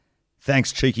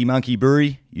Thanks, Cheeky Monkey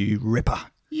Brewery, you ripper.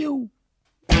 You.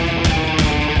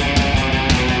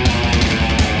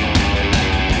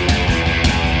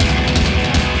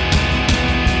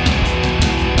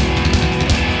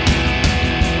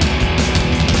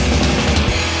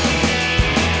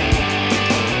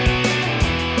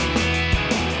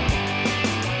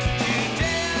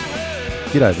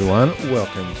 G'day everyone,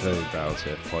 welcome to the Barrel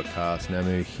Surf Podcast.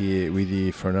 Namu here with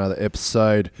you for another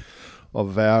episode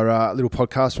of our little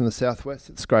podcast from the Southwest.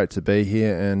 It's great to be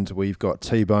here, and we've got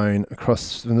T-Bone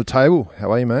across from the table.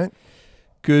 How are you, mate?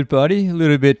 Good, buddy. A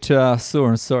little bit sore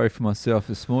and sorry for myself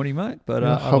this morning, mate. But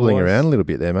You're hobbling around a little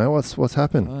bit there, mate. What's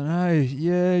happened? I know,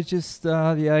 yeah, just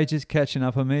the age is catching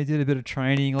up on me. Did a bit of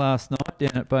training last night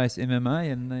down at Base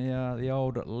MMA, and the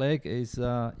old leg is,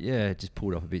 just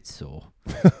pulled up a bit sore.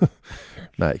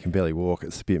 Mate, you can barely walk.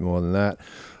 It's a bit more than that.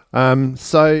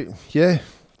 A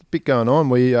bit going on.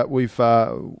 We're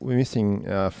missing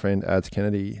our friend Ads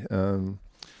Kennedy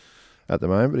at the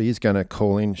moment, but he's going to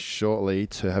call in shortly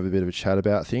to have a bit of a chat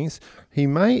about things. He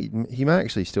may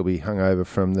actually still be hungover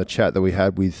from the chat that we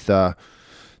had with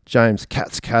James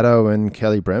Katz-Caddo and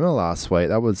Kelly Bremer last week.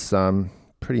 That was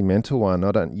pretty mental one.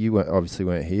 You obviously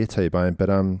weren't here, T-Bone, but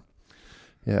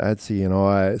Adsy and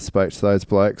I spoke to those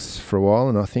blokes for a while,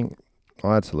 and I think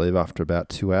I had to leave after about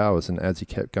 2 hours, and Adsy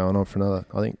kept going on for another,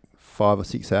 I think, 5 or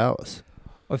 6 hours.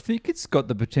 I think it's got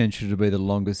the potential to be the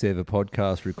longest ever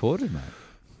podcast recorded, mate.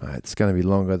 Mate, it's going to be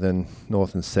longer than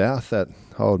North and South, that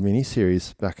old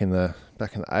mini-series back in the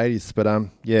 80s. But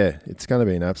it's going to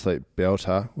be an absolute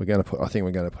belter. I think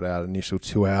we're going to put out an initial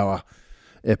 2-hour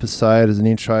episode as an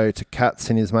intro to Katz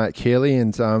and his mate Keely,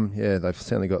 and they've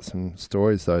certainly got some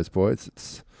stories, those boys.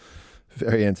 It's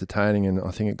very entertaining, and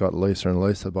I think it got looser and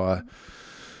looser by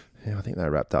I think they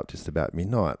wrapped up just about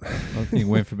midnight. I think it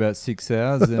went for about 6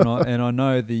 hours, and I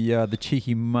know the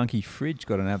Cheeky Monkey fridge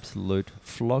got an absolute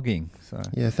flogging. So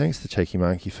yeah, thanks to Cheeky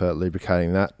Monkey for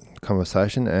lubricating that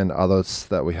conversation and others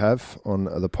that we have on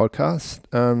the podcast.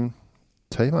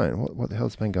 T-Bone, what the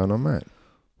hell's been going on, mate?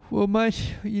 Well,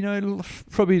 mate,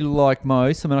 probably like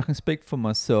most, I can speak for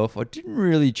myself. I didn't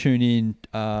really tune in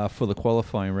for the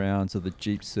qualifying rounds of the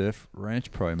Jeep Surf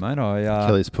Ranch Pro, mate.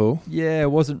 Kelly's Pool? Yeah, I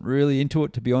wasn't really into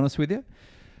it, to be honest with you.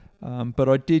 But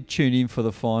I did tune in for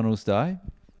the finals day.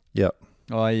 Yep.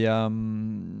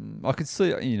 I could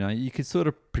see, you could sort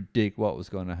of predict what was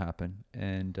going to happen.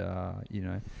 And,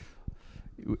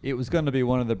 it was going to be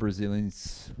one of the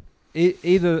Brazilians.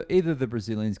 Either the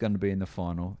Brazilian's going to be in the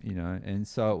final, and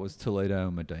so it was Toledo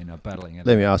and Medina battling it.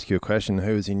 Let me ask you a question.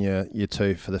 Who was in your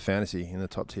two for the fantasy in the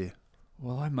top tier?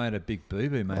 Well, I made a big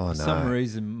boo-boo, mate. Oh, For some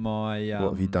reason, what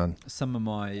have you done? Some of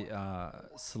my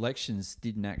selections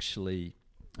didn't actually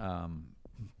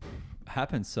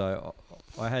happen. So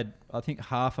I think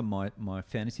half of my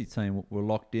fantasy team were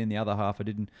locked in. The other half I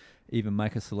didn't even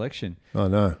make a selection. Oh,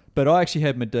 no. But I actually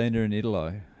had Medina and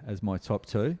Italo as my top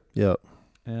two. Yep.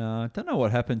 Don't know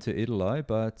what happened to Italo,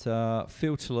 but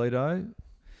Phil Toledo,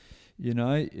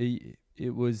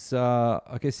 it was,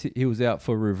 I guess he was out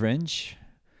for revenge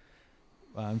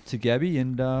to Gabby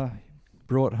and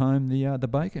brought home the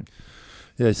bacon.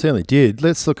 Yeah, he certainly did.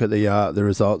 Let's look at the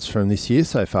results from this year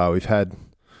so far. We've had,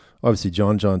 obviously,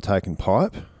 John taking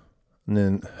pipe, and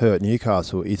then Hurt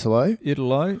Newcastle, Italo,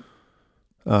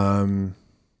 and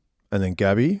then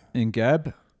Gabby. And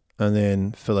Gab. And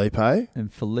then Felipe.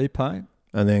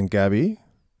 And then Gabby,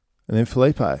 and then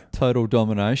Felipe. Total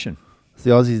domination. The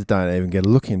Aussies don't even get a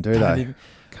look in, do they?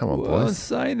 Come on, well, boys.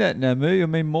 Saying that, Namu,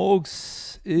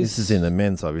 Morgs is... This is in the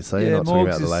men's, obviously. Yeah, You're not talking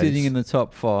about Morgs the is ladies. sitting in the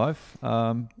top 5.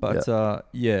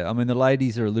 The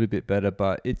ladies are a little bit better,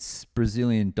 but it's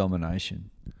Brazilian domination.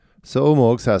 So all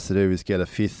Morgs has to do is get a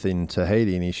 5th in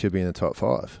Tahiti, and he should be in the top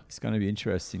 5. It's going to be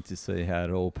interesting to see how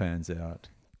it all pans out.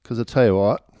 Because I tell you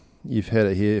what, you've heard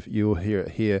it here, you'll hear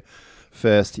it here.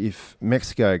 First, if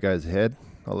Mexico goes ahead,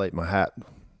 I'll eat my hat.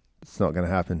 It's not going to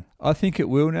happen. I think it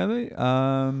will, Namu.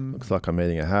 Looks like I'm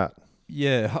eating a hat.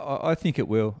 Yeah, I think it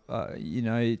will.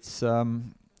 It's.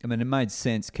 It made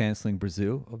sense cancelling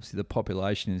Brazil. Obviously, the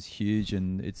population is huge,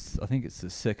 and I think it's the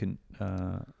second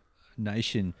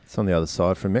nation. It's on the other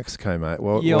side from Mexico, mate.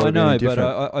 I know,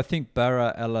 but I think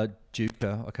Barra La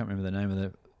Duca, I can't remember the name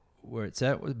of where it's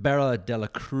at. Barra de la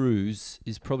Cruz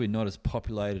is probably not as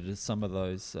populated as some of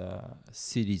those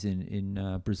cities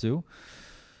in Brazil.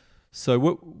 So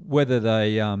whether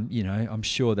they, I'm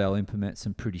sure they'll implement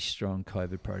some pretty strong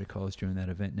COVID protocols during that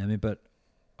event, Nami. But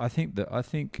I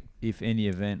think if any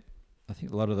event, I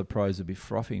think a lot of the pros will be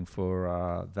frothing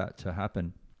for that to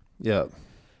happen. Yeah.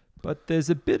 But there's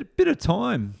a bit of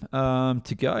time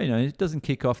to go. You know, it doesn't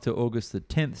kick off till August the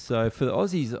 10th. So for the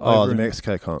Aussies, the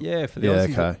Mexico comp. Yeah, for the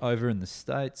Aussies over in the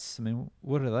States. I mean,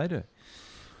 what do they do?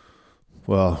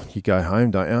 Well, you go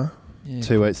home, don't you? Yeah.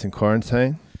 2 weeks in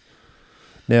quarantine.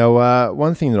 Now,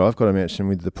 one thing that I've got to mention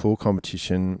with the pool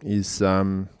competition is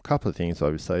a couple of things,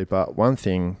 obviously, but one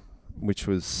thing which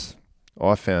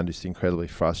I found just incredibly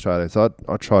frustrating is I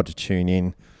tried to tune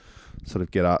in, sort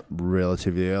of get up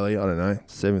relatively early, I don't know,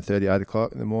 7:30, 8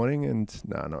 o'clock in the morning, and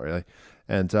no, not really,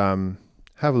 and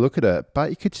have a look at it, but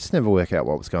you could just never work out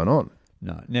what was going on.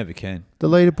 No, never can. The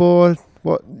leaderboard,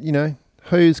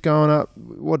 who's going up,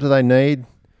 what do they need?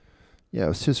 Yeah, it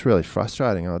was just really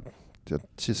frustrating. I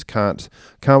just can't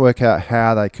work out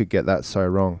how they could get that so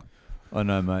wrong. I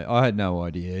know, mate. I had no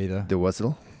idea either. The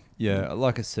Wessel? Yeah,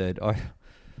 like I said,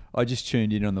 I just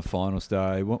tuned in on the finals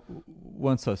day.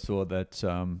 Once I saw that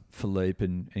Philippe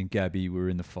and Gabby were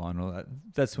in the final,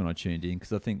 that's when I tuned in,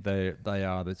 because I think they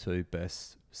are the two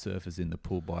best surfers in the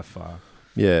pool by far.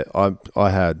 Yeah, I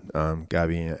had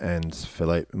Gabby and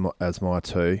Philippe as my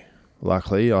two.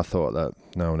 Luckily, I thought that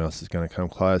no one else is going to come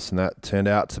close, and that turned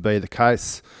out to be the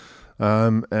case.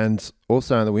 And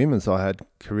also in the women's, I had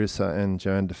Carissa and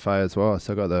Joanne Defay as well.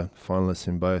 So I got the finalists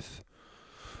in both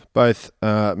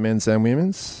men's and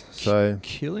women's. So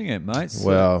killing it, mate.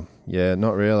 Well, yeah,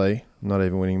 not really. Not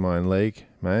even winning my own league,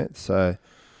 mate. So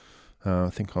I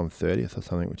think I'm 30th or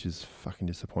something, which is fucking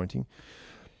disappointing.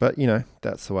 But,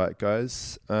 that's the way it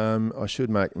goes. I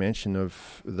should make mention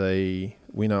of the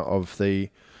winner of the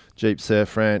Jeep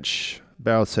Surf Ranch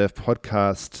Barrel Surf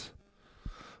Podcast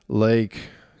League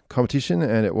competition,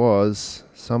 and it was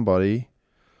somebody.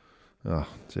 Oh,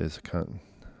 jeez,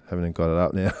 haven't got it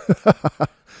up now.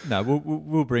 No,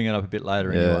 we'll bring it up a bit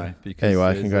later anyway. Because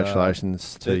anyway,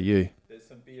 congratulations to you. There's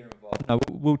some beer involved. No,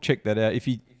 we'll check that out. If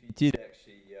you did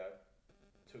actually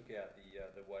took out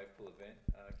the wave pool event,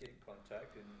 get in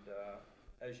contact, and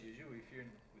as usual, if you're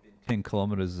within 10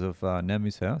 kilometres of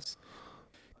Namu's house,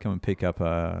 come and pick up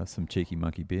some cheeky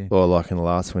monkey beer. Or like in the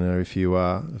last winter, if you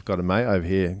have got a mate over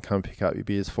here, come pick up your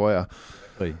beers for you.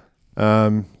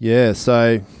 Exactly.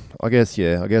 So I guess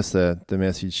the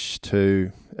message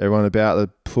to everyone about the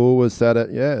pool was that I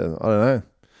don't know.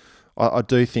 I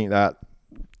do think that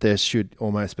there should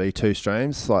almost be two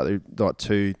streams, slightly like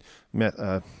two.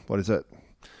 What is it?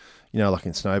 Like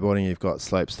in snowboarding, you've got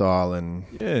slopestyle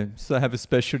and so have a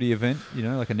specialty event,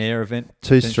 like an air event.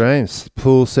 Two streams: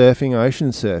 pool surfing,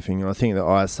 ocean surfing. I think the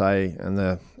ISA and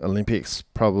the Olympics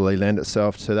probably lend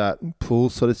itself to that pool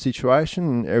sort of situation,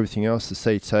 and everything else, the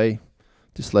CT,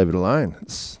 just leave it alone.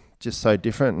 It's just so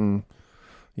different, and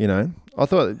I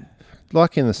thought,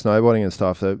 like in the snowboarding and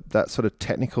stuff, that sort of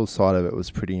technical side of it was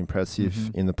pretty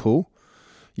impressive in the pool.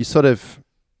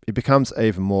 It becomes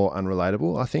even more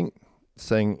unrelatable, I think.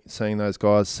 Seeing those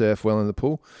guys surf well in the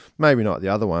pool, maybe not the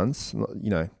other ones.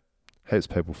 Heaps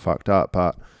of people fucked up,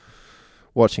 but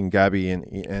watching Gabby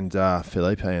and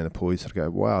Felipe in the pool, you sort of go,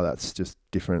 "Wow, that's just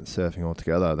different surfing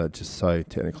altogether." They're just so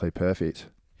technically perfect.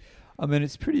 I mean,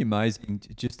 it's pretty amazing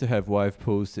just to have wave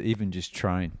pools to even just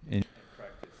train and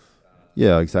practice.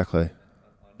 Yeah, exactly.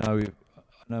 I know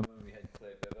when we had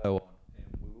Claire Bevo on,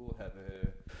 and we will have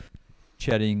her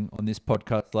chatting on this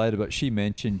podcast later, but she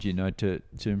mentioned, to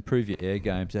improve your air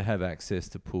game, to have access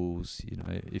to pools,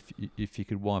 if you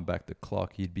could wind back the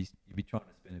clock, you'd be trying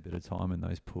to spend a bit of time in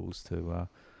those pools to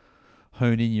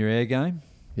hone in your air game.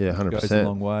 Yeah, 100%. Goes a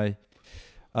long way.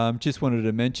 Just wanted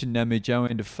to mention Namu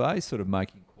Joanne Defay sort of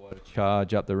making quite a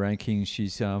charge up the rankings.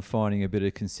 She's finding a bit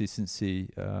of consistency,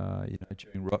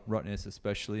 during Rottnest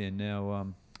especially, and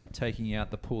now taking out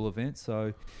the pool event.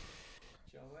 So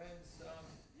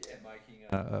making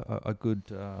a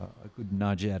good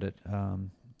nudge at it.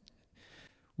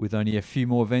 With only a few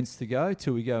more events to go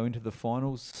till we go into the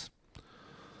finals,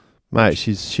 mate,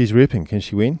 she's ripping. Can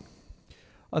she win?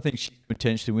 I think she could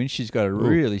potentially win. She's got a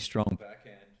really strong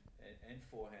backhand and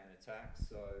forehand attack.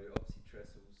 So obviously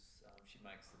Trestles, she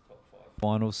makes the top 5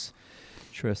 finals.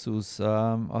 Trestles,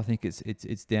 I think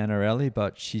it's down her alley,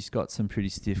 but she's got some pretty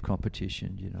stiff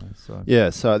competition, So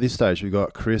So at this stage we've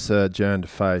got Carissa, Joanne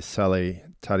Defay, Sally,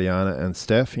 Tatiana, and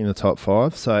Steph in the top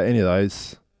 5. So any of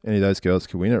those girls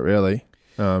could win it, really.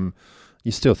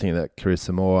 You still think that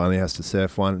Carissa Moore only has to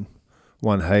surf one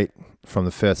heat from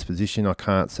the first position. I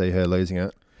can't see her losing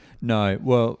it. No,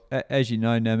 well, as you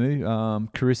know, Namu,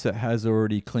 Carissa has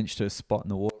already clinched her spot in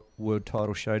the World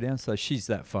Title Showdown, so she's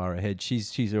that far ahead.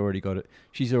 She's already got it.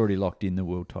 She's already locked in the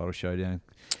World Title Showdown.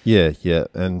 Yeah,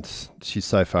 and she's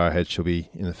so far ahead, she'll be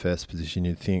in the first position,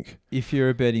 you'd think. If you're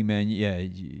a betting man,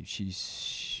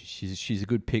 she's a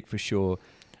good pick for sure.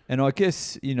 And I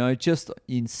guess, just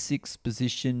in sixth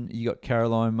position, you got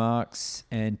Caroline Marks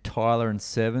and Tyler in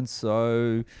 7.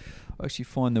 So I actually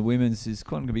find the women's is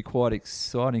going to be quite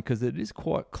exciting because it is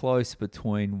quite close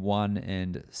between 1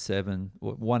 and 7,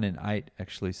 or 1 and 8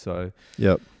 actually. So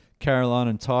Yep. Caroline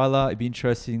and Tyler, it'd be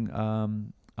interesting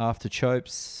after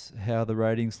Chopes how the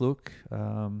ratings look.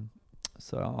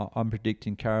 So I'm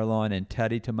predicting Caroline and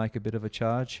Taddy to make a bit of a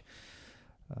charge.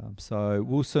 So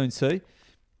we'll soon see.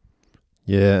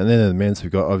 Yeah, and then in the men's,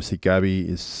 we've got obviously Gabby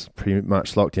is pretty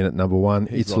much locked in at number 1.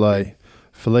 He's locked in. Italy,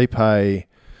 Felipe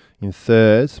in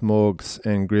 3rd, Morgs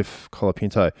and Griff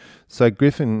Colapinto. So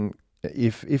Griffin,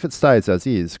 if it stays as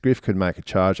is, Griff could make a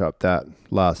charge up that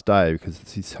last day because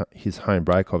it's his home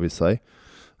break, obviously.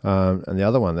 And the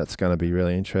other one that's going to be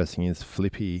really interesting is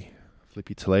Flippy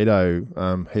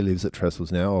Toledo. He lives at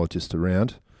Trestles now, or just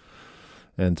around.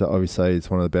 And obviously he's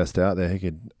one of the best out there. He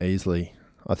could easily,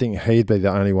 I think he'd be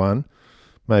the only one.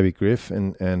 Maybe Griff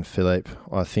and Philippe.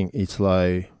 I think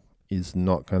Italo is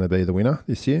not going to be the winner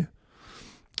this year.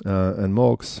 And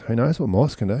Morgs, who knows what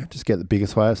Morgs can do? Just get the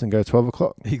biggest weights and go 12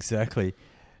 o'clock. Exactly.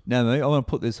 Now, mate, I want to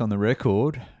put this on the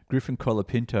record. Griffin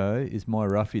Colapinto is my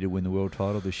roughie to win the world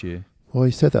title this year. Well,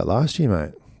 you said that last year,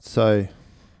 mate. So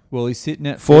Well, he's sitting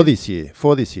at for fifth.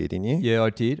 this year, didn't you? Yeah, I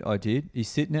did. He's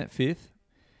sitting at 5th,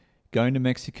 going to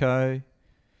Mexico.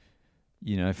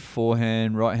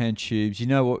 Forehand, right hand tubes. You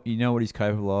know what he's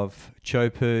capable of.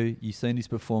 Chopu, you've seen his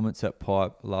performance at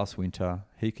Pipe last winter.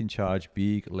 He can charge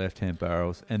big left hand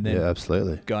barrels, and then Yeah,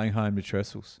 absolutely. going home to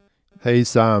Trestles. He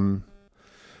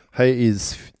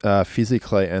is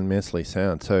physically and mentally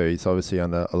sound too. He's obviously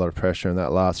under a lot of pressure in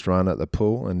that last run at the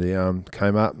pool, and he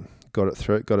came up, got it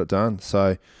through, got it done.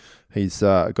 So he's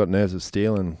got nerves of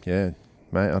steel, and yeah,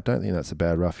 mate, I don't think that's a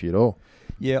bad roughie at all.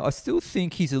 Yeah, I still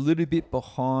think he's a little bit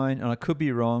behind, and I could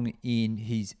be wrong in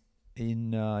his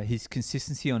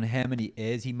consistency on how many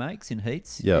airs he makes in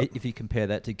heats. Yep. If you compare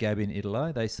that to Gabby and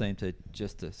Italo, they seem to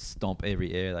stomp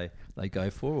every air they go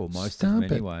for, or most of them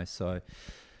anyway. So,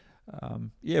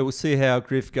 we'll see how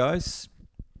Griff goes.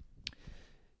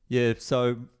 Yeah,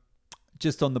 so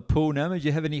just on the pool now, do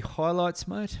you have any highlights,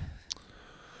 mate?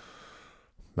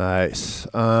 Mate,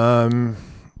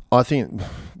 I think,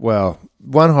 well,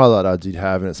 one highlight I did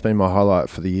have, and it's been my highlight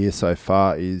for the year so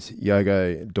far, is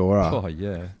Yogo Dora. Oh,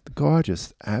 yeah. The guy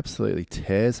just absolutely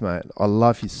tears, mate. I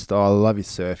love his style. I love his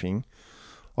surfing.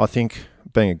 I think,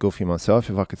 being a goofy myself,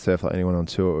 if I could surf like anyone on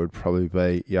tour, it would probably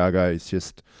be Yogo. He's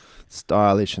just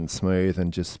stylish and smooth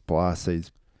and just blasts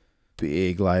these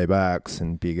big laybacks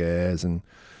and big airs. And,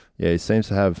 yeah, he seems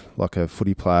to have like a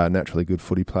footy player, naturally good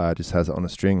footy player, just has it on a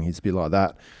string. He's a bit like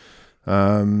that.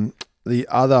 The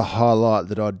other highlight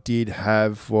that I did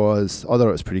have was, I thought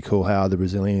it was pretty cool how the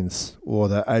Brazilians wore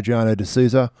the Adriano de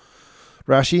Souza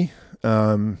Rashi,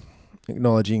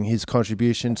 acknowledging his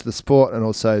contribution to the sport and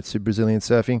also to Brazilian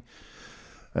surfing.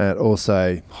 And it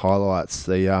also highlights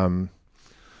the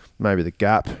maybe the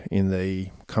gap in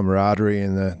the camaraderie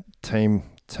and the team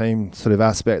sort of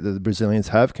aspect that the Brazilians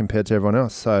have compared to everyone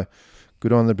else. So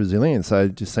good on the Brazilians. They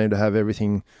just seem to have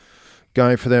everything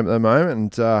going for them at the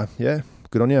moment. And yeah,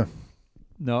 good on you.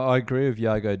 No, I agree with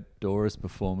Yogo Dora's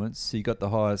performance. He got the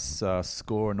highest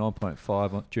score,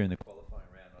 9.5 during the qualifying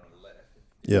round on a left.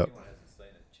 If Yep. anyone hasn't seen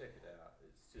it, check it out.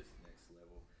 It's just next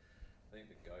level. I think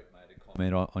the GOAT made a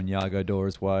comment on Yogo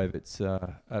Dora's wave. It's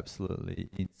absolutely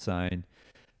insane.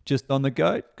 Just on the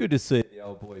GOAT, good to see the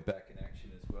old boy back in action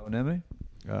as well, Nemi.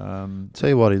 Tell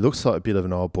you what, he looks like a bit of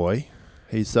an old boy.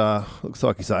 He's looks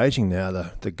like he's aging now.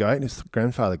 The goat, his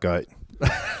grandfather goat.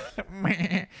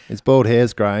 His bald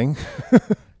hair's greying.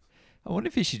 I wonder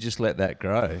if he should just let that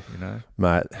grow,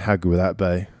 Mate, how good would that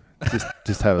be?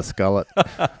 Just have a skullet.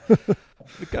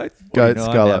 The GOAT's Goat 49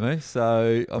 skullet. now, mate,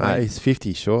 so I mean, He's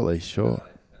 50 shortly, sure.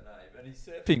 and he's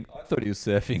surfing. I thought he was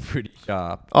surfing pretty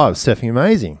sharp. Oh, it's surfing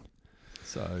amazing.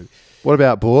 So What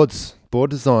about boards? Board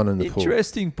design in the pool.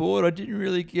 interesting board. I didn't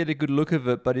really get a good look of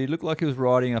it, but he looked like he was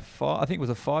riding I think it was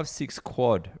a 5.6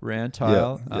 quad round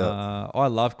tail. Yeah. I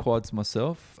love quads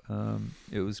myself.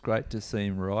 It was great to see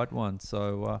him ride one.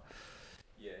 So,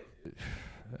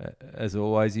 as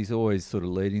always, he's always sort of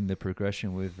leading the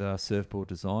progression with surfboard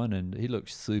design, and he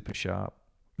looks super sharp.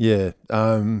 Yeah,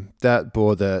 that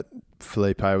board that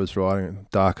Felipe was riding,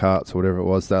 Dark Arts or whatever it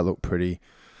was, that looked pretty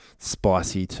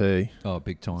spicy too. Oh,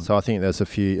 big time. So I think there's a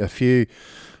few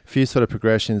sort of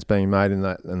progressions being made in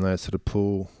those sort of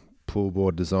pool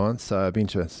board designs. So it'd be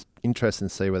interesting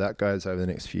to see where that goes over the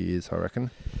next few years, I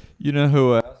reckon. You know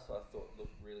who else I thought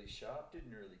looked really sharp? Didn't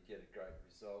really get a great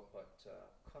result, but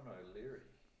Conor O'Leary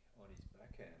on his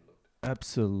backhand looked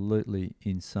absolutely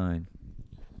insane.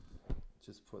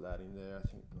 Just put that in there. I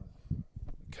think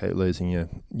keep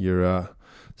losing your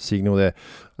signal there.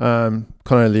 Conor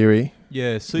O'Leary.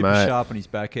 Yeah, super Mate. sharp on his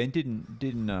backhand.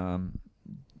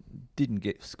 Didn't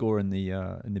get score in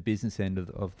the business end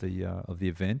of the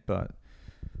event, but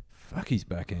fuck, his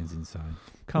backhand's insane.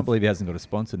 Can't believe he hasn't got a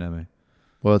sponsor now, man.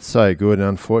 Well, it's so good, and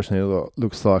unfortunately, it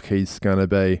looks like he's going to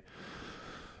be,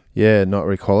 not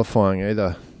requalifying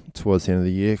either towards the end of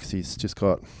the year, because he's just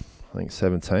got, I think,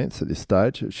 17th at this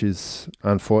stage, which is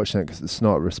unfortunate because it's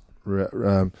not,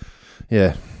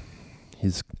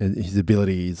 his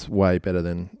ability is way better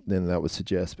than that would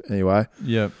suggest. But anyway,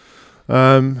 Yeah,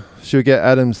 should we get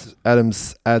Adams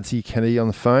Adsy Kennedy on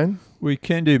the phone? we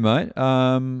can do, mate.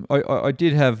 I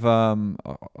did have,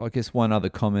 I guess, one other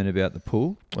comment about the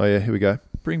pool. Oh yeah, here we go.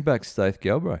 Bring back Staith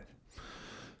Galbraith.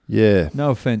 Yeah,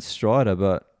 No offense, Strider,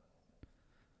 but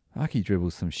he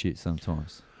dribbles some shit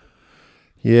sometimes.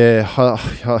 yeah,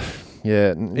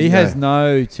 yeah. He has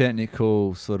no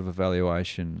technical sort of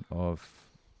evaluation of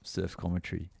surf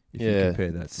commentary. If you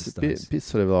compare that it's to a Stace. bit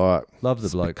sort of like Love the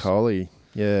blokes. Spicoli,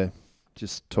 yeah,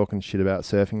 just talking shit about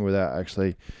surfing without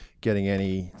actually getting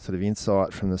any sort of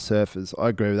insight from the surfers. I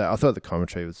agree with that. I thought the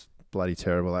commentary was bloody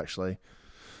terrible, actually.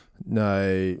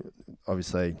 No,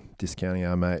 obviously discounting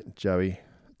our mate Joey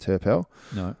Turpel,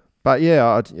 No. but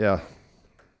I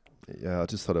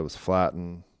just thought it was flat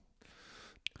and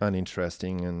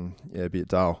uninteresting and a bit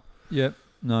dull. Yep.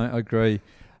 No, I agree.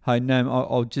 Hey, Nam,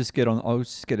 I'll just get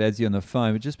Adsy on the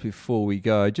phone, but just before we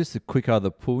go, just a quick other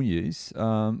pool news.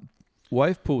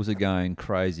 Wave pools are going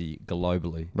crazy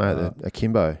globally. Mate, they're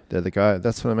akimbo. They're the go.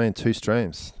 That's what I mean. 2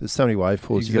 streams. There's so many wave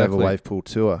pools. You could have a Exactly. wave pool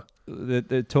tour.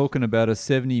 They're talking about a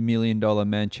 $70 million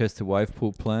Manchester wave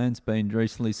pool plan's been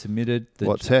recently submitted.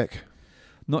 What tech?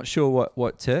 Not sure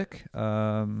what tech.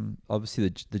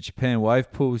 Obviously, the Japan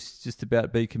wave pool is just about to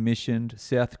be commissioned.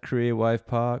 South Korea wave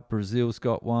park. Brazil's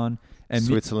got one. And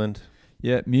Switzerland.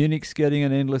 Munich's getting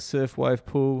an endless surf wave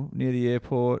pool near the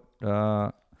airport.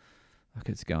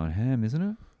 It's going ham, isn't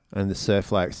it? And the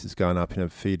Surf Lakes is going up in a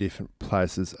few different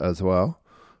places as well.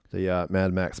 The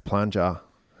Mad Max plunger.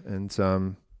 And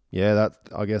I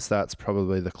guess that's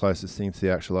probably the closest thing to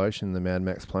the actual ocean, the Mad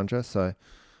Max plunger. So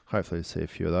hopefully we'll see a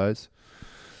few of those.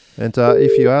 And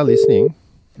if you are listening,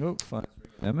 Oh, fine.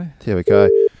 Am I? here we go.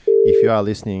 If you are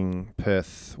listening,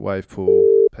 Perth wave pool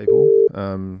people,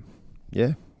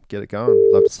 get it going.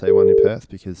 Love to see one in Perth,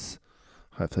 because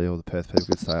hopefully all the Perth people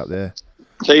could stay up there.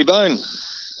 T-Bone.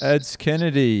 Ads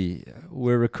Kennedy,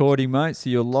 we're recording, mate.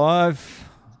 So you're live.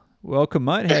 Welcome,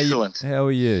 mate. Excellent. How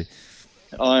are you?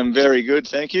 I'm very good,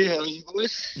 thank you. How are you,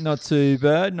 boys? Not too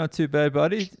bad,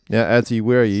 buddy. Now, Adsy,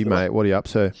 where are you, mate? What are you up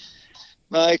to?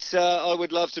 Mate, I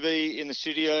would love to be in the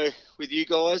studio with you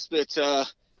guys, but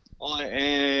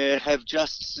I have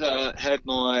just had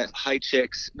my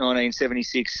HX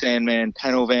 1976 Sandman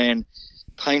panel van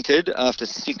painted after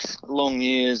 6 long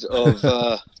years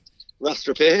of rust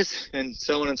repairs and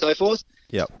so on and so forth.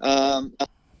 Yep.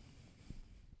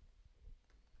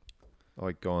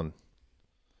 Gone.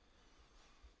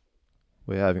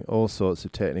 We're having all sorts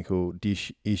of technical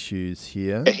issues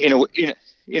here.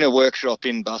 In a workshop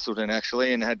in Bustleton,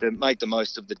 actually, and had to make the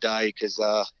most of the day because,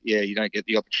 you don't get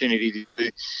the opportunity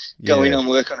to go in and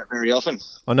work on it very often.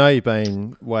 I know you've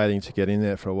been waiting to get in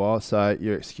there for a while, so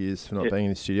you're excused for not being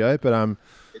in the studio. But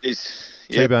It is.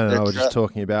 T-Bone and I were just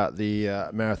talking about the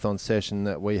marathon session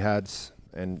that we had,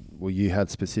 you had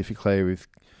specifically with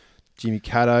James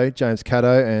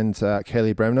Caddo, and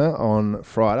Kelly Bremner on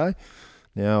Friday.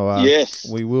 Now, yes,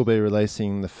 we will be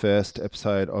releasing the first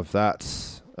episode of that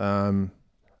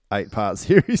 8-part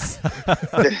series.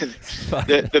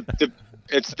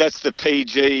 That's the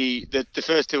PG. The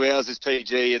first 2 hours is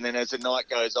PG, and then as the night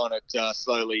goes on, it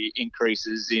slowly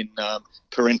increases in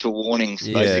parental warnings.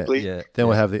 Basically, Then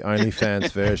we'll have the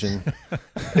OnlyFans version.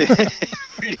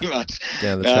 Pretty much.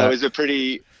 Down the track. It was a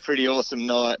pretty awesome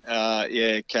night.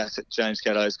 James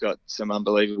Caddo's got some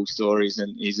unbelievable stories,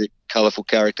 and he's a colourful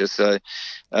character. So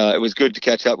it was good to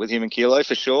catch up with him and Kilo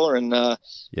for sure. And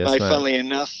yes, funnily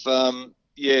enough,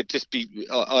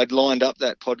 I'd lined up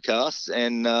that podcast,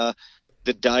 and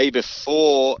the day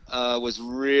before was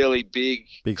really big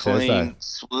clean Thursday.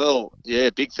 swell.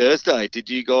 Yeah, big Thursday. Did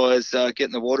you guys get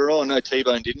in the water? Oh, no,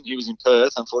 T-Bone didn't. He was in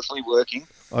Perth, unfortunately, working.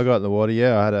 I got in the water,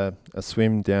 I had a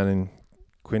swim down in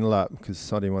Quinnipiac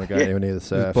because I didn't want to go anywhere near the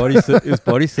surf. It was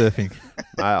body surfing.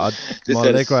 My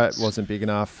leg weight wasn't big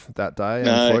enough that day,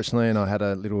 unfortunately, and I had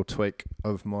a little tweak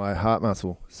of my heart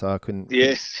muscle, so I couldn't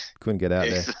get out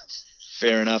there.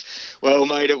 Fair enough. Well,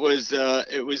 mate, it was a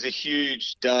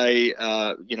huge day.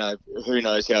 Who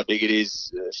knows how big it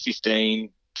is? 15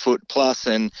 foot plus,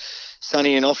 and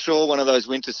sunny and offshore, one of those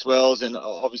winter swells. And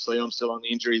obviously I'm still on the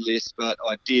injury list, but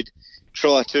I did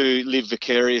try to live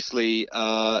vicariously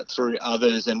through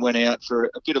others and went out for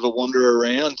a bit of a wander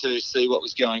around to see what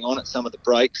was going on at some of the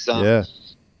breaks.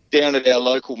 Down at our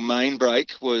local main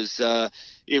break was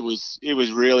it was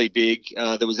really big.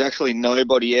 There was actually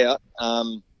nobody out.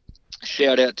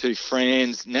 Shout out to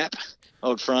Franz Knapp,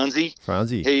 old Franzi.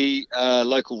 He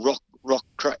local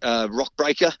rock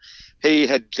breaker. He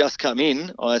had just come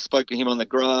in. I spoke to him on the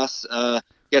grass.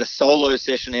 He had a solo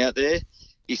session out there.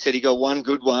 He said he got one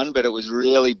good one, but it was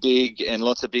really big and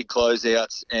lots of big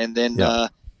closeouts. And then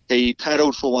he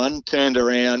paddled for one, turned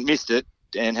around, missed it,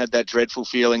 and had that dreadful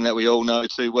feeling that we all know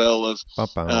too well of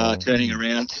turning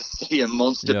around to see a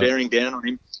monster bearing down on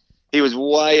him. He was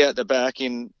way at the back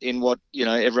in what,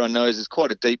 everyone knows is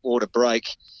quite a deep water break.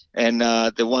 And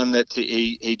the one that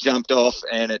he jumped off,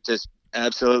 and it just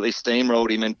absolutely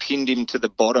steamrolled him and pinned him to the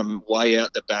bottom way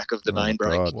out the back of the main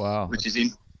break, which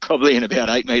is probably in about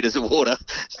 8 metres of water.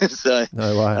 So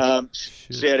no way.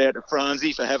 Shout out to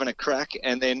Franzi for having a crack.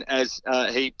 And then as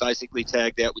he basically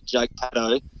tagged out with Jake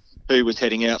Paddo, who was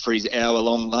heading out for his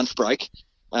hour-long lunch break.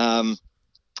 And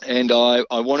I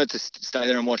wanted to stay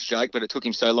there and watch Jake, but it took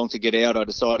him so long to get out, I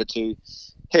decided to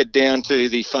head down to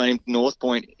the famed North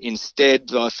Point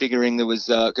instead, figuring there was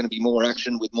going to be more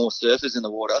action with more surfers in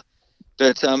the water.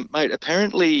 But, mate,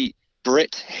 apparently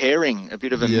Brett Herring, a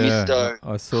bit of a misto.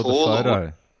 I saw the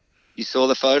photo. You saw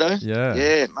the photo? Yeah.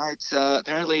 Yeah, mate.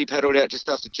 Apparently he paddled out just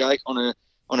after Jake on a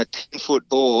 10-foot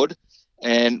board.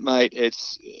 And, mate,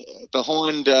 it's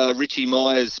behind Richie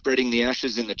Myers spreading the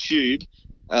ashes in the tube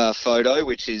photo,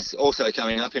 which is also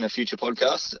coming up in a future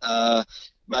podcast.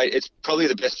 Mate, it's probably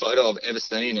the best photo I've ever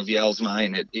seen of Yale's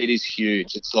Main. It is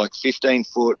huge. It's like 15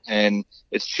 foot and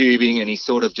it's tubing, and he's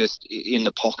sort of just in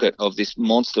the pocket of this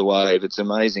monster wave. It's an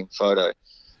amazing photo.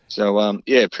 So,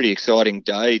 pretty exciting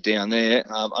day down there.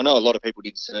 I know a lot of people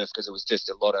did surf because it was just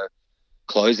a lot of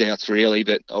closeouts, really,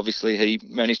 but obviously he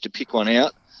managed to pick one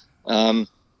out.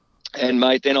 And,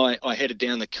 mate, then I headed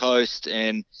down the coast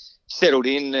and settled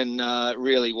in and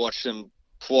really watched some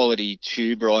quality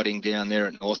tube riding down there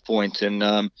at North Point. And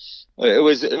it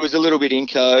was a little bit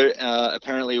inco.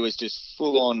 Apparently it was just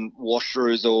full-on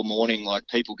wash-throughs all morning, like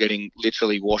people getting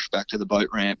literally washed back to the boat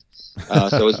ramp.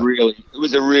 So it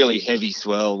was a really heavy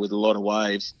swell with a lot of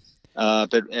waves.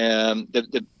 But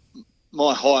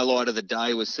my highlight of the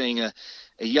day was seeing a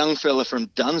young fella from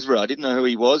Dunsborough. I didn't know who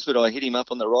he was, but I hit him up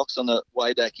on the rocks on the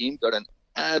way back in. Got an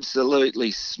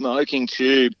absolutely smoking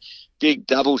tube, big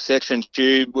double section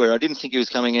tube where I didn't think he was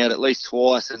coming out at least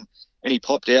twice, and he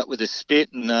popped out with a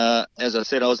spit. And as I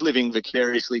said, I was living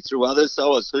vicariously through others,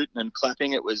 so I was hooting and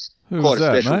clapping. It was quite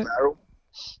a special barrel.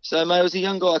 So, mate, it was a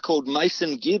young guy called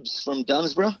Mason Gibbs from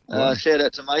Dunsborough. Shout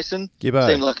out to Mason. Gibbo.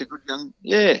 Seemed like a good young,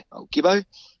 Gibbo.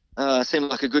 Seemed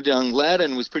like a good young lad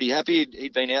and was pretty happy.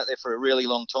 He'd been out there for a really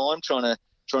long time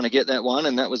trying to get that one,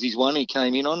 and that was his one he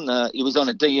came in on. He was on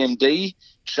a DMD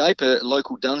shape, a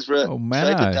local Dunsborough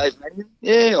shaper, Dave Mannion.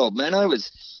 Yeah, old Mano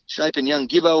was shaping young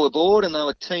Gibbo aboard, and they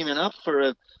were teaming up for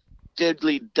a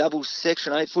deadly double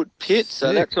section 8-foot pit.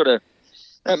 So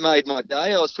that made my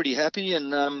day. I was pretty happy.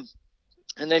 And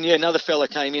then another fella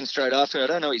came in straight after. I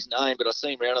don't know his name, but I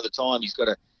seen him around at the time. He's got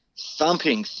a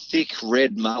thumping, thick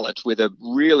red mullet with a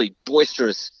really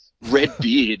boisterous red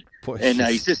beard. And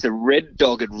he's just a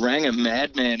red-dogged Ranger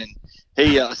madman. And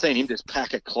I seen him just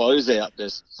pack a closeout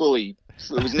just fully.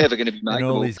 It was never going to be makeable. In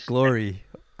all his glory.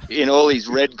 In all his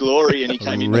red glory. And he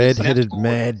came in red-headed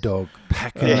mad dog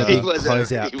packing a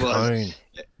closeout cone.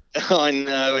 I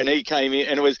know, and he came in,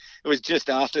 and it was just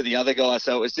after the other guy,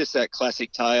 so it was just that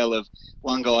classic tale of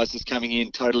one guy's just coming in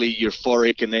totally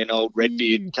euphoric, and then old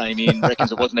Redbeard came in,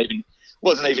 reckons it wasn't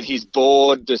even his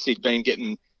board, just he'd been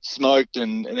getting smoked,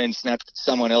 and then snapped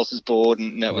someone else's board,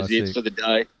 and that was it for the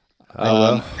day.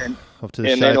 Off to the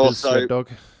Shapers, then also Red Dog.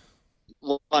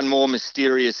 One more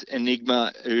mysterious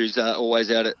enigma who's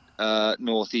always out at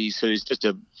Northeast, who's just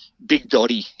a big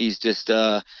dotty. He's just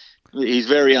he's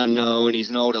very unknown. He's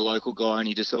an older local guy, and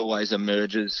he just always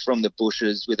emerges from the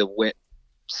bushes with a wet,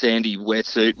 sandy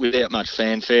wetsuit without much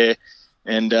fanfare.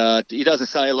 And he doesn't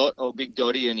say a lot, old Big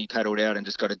Dotty, and he paddled out and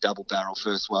just got a double barrel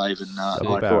first wave. And I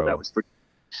thought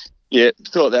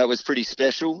that was pretty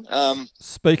special.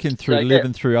 Speaking through,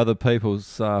 living through other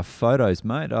people's photos,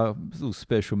 mate, a little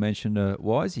special mention to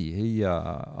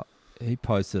Wisey. He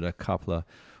posted a couple of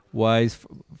waves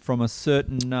from a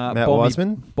certain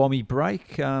bomby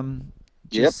break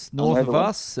just north of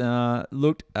us.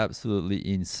 Looked absolutely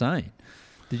insane.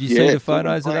 Did you see the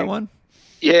photos of that one?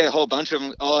 Yeah, a whole bunch of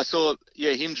them. Oh, I saw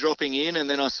him dropping in, and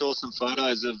then I saw some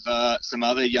photos of some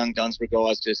other young Dunsborough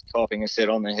guys just copping a set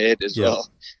on the head as well.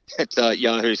 At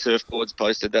Yahoo Surfboards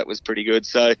posted that was pretty good.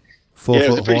 So 4 it was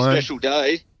foot a pretty Hawaiian. special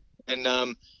day, and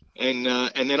then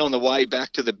on the way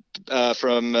back to the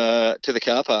to the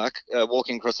car park,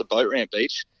 walking across the boat ramp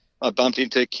beach, I bumped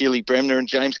into Keely Bremner and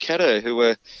James Caddo, who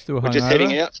were just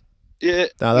heading out. Yeah,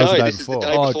 No, that was the day this before. is the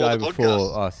day Oh, before day the before.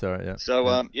 podcast. Oh, sorry. Yeah.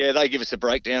 So they give us a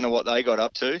breakdown of what they got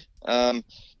up to.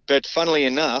 But funnily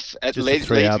enough, Just a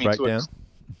 3-hour breakdown.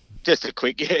 Just a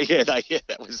quick,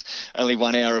 that was only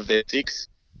 1 hour of their 6.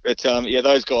 But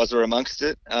those guys were amongst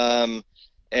it. And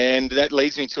that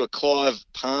leads me to a Clive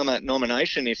Palmer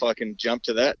nomination. If I can jump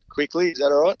to that quickly, is that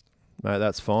all right? Mate,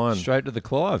 that's fine. Straight to the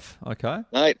Clive. Okay.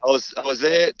 Mate, I was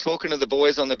there talking to the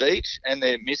boys on the beach and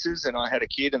their missus, and I had a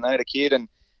kid and they had a kid, and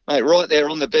mate, right there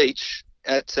on the beach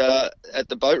at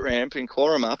the boat ramp in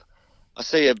Quaremup, I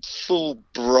see a full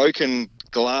broken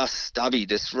glass stubby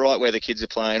just right where the kids are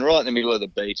playing, right in the middle of the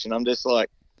beach, and I'm just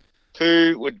like,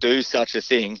 who would do such a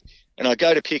thing? And I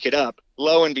go to pick it up.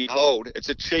 Lo and behold, it's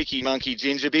a Cheeky Monkey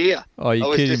ginger beer. Oh,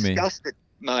 you're kidding me. I was disgusted,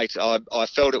 mate. I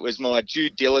felt it was my due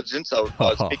diligence. I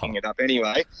was picking it up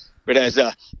anyway. But as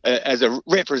a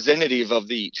representative of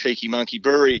the Cheeky Monkey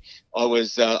Brewery, I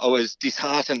was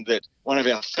disheartened that one of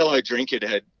our fellow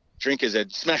drinkers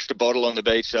had smashed a bottle on the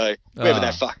beach. So whoever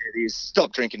that fucker is,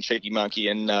 stop drinking Cheeky Monkey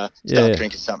and start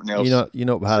drinking something else. You're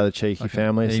not part of the Cheeky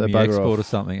family, so Amy bugger export or off.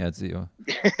 something, Adsy. Or...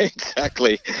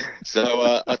 Exactly.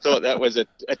 So I thought that was a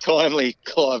timely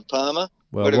Clive Palmer.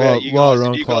 Well, what about you while guys? we're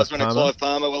on Do you guys Clive want a Palmer. Clive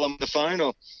Palmer while I'm on the phone?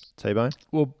 Or? T-Bone?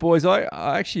 Well, boys, I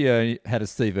actually had a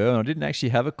Steve Irwin. I didn't actually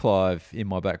have a Clive in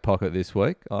my back pocket this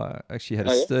week. I actually had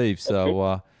a Steve.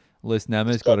 So at least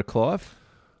Nama's got a Clive.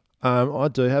 I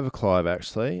do have a Clive,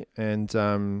 actually, and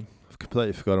I've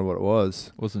completely forgotten what it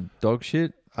was. Wasn't dog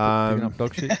shit? Picking up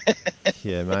dog shit?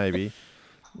 Yeah, maybe.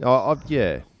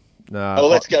 Yeah. No. Oh,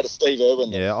 let's go to Steve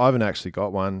Irwin then. Yeah, I haven't actually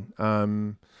got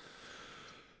one.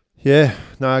 Yeah,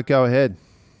 no, go ahead.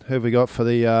 Who have we got for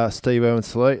the Steve Irwin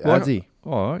salute? Well, Adsy.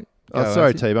 All right. Oh,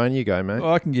 sorry, Adsy. T-Bone, you go, mate.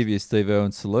 Well, I can give you a Steve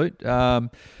Irwin salute.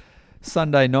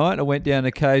 Sunday night, I went down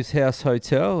to Caves House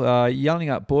Hotel. Yelling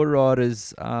Up Border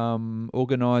Riders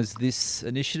organised this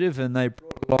initiative, and they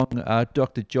brought along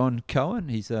Dr. John Cohen.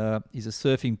 He's a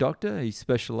surfing doctor. He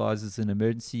specialises in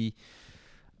emergency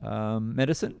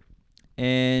medicine.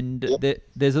 And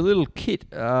there's a little kit.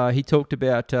 He talked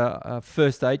about a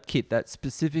first aid kit that's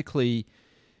specifically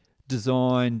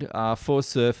designed for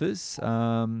surfers,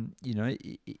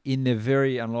 in the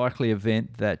very unlikely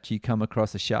event that you come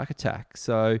across a shark attack.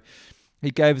 So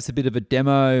he gave us a bit of a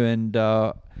demo and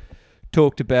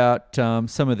talked about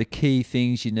some of the key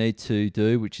things you need to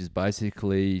do, which is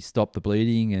basically stop the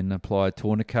bleeding and apply a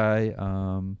tourniquet.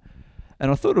 And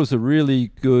I thought it was a really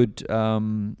good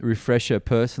refresher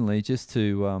personally, just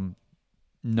to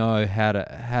know how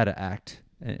to act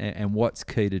and what's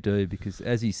key to do, because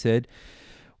as he said,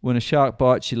 when a shark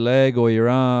bites your leg or your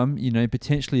arm,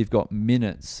 potentially you've got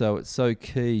minutes. So it's so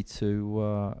key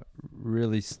to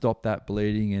really stop that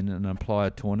bleeding and apply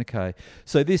a tourniquet.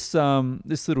 So this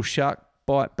little shark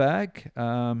bite bag,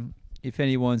 if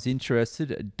anyone's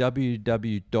interested,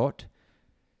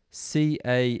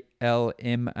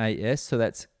 www.calmas, so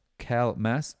that's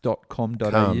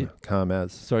calmas.com.au.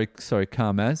 Calmas. Sorry,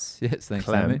 Calmas. Yes, thanks,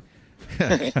 Clam. Amy.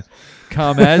 God,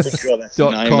 that's the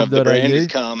name of the brand is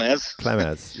Calmas.com.au. Calmas.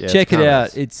 Clamas. Yeah, Check it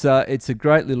Calmas. out. It's a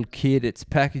great little kit. It's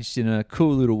packaged in a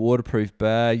cool little waterproof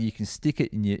bag. You can stick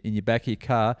it in your back of your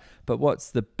car. But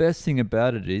what's the best thing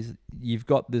about it is you've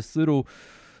got this little,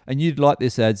 and you'd like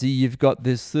this, Adsy, you've got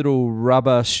this little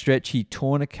rubber stretchy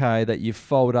tourniquet that you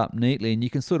fold up neatly, and you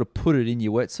can sort of put it in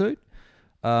your wetsuit.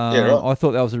 Right. I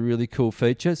thought that was a really cool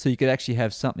feature. So you could actually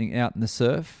have something out in the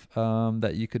surf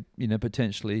that you could,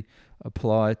 potentially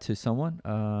apply to someone.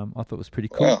 I thought it was pretty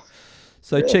cool. Wow.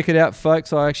 So check it out,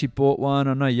 folks. I actually bought one.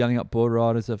 I know Yelling Up Board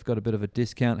Riders have got a bit of a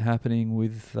discount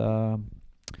happening So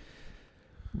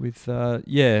I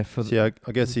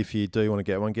guess if you do want to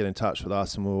get one, get in touch with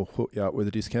us and we'll hook you up with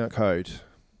a discount code.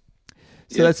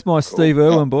 So that's my Steve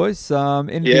Irwin, boys.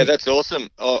 Yeah, that's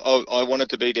awesome. I wanted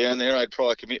to be down there. I had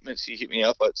prior commitments. You hit me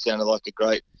up. It sounded like a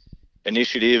great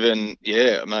initiative, and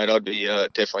yeah, mate, I'd be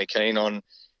definitely keen on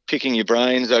picking your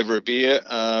brains over a beer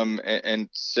and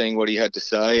seeing what he had to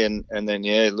say, and then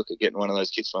look at getting one of those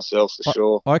kits myself for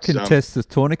sure. I can test the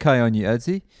tourniquet on you,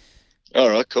 Adsy. All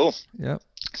right, cool. Yep.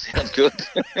 Sounds good.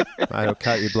 Mate, it'll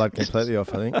cut your blood completely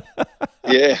off, I think.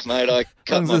 Yeah, mate, I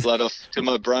cut my as- blood off to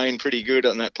my brain pretty good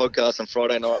on that podcast on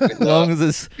Friday night with As long as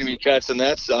it's, Jimmy Katz and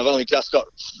that. So I've only just got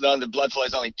the blood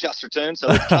flow's only just returned, so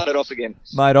let's cut it off again.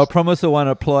 mate, I promise I won't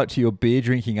apply it to your beer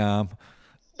drinking arm.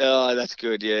 Oh, that's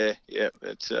good. Yeah.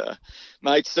 It's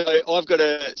mate. So I've got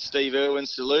a Steve Irwin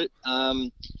salute.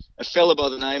 A fella by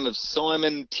the name of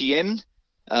Simon Tien.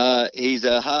 He's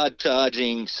a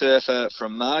hard-charging surfer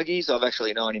from Margie's. I've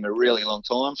actually known him a really long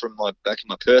time from back in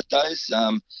my Perth days.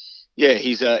 Yeah,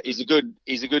 he's a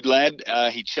good lad.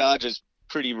 He charges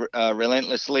pretty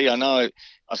relentlessly. I know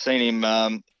I've seen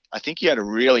him. I think he had a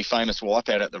really famous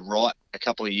wipeout at the right a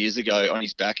couple of years ago on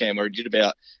his backhand where he did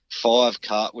about 5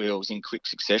 cartwheels in quick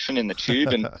succession in the tube,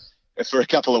 and for a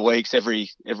couple of weeks, every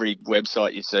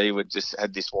website you see would just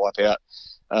had this wipeout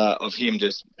of him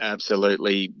just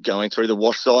absolutely going through the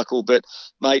wash cycle. But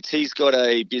mates, he's got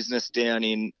a business down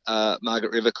in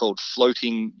Margaret River called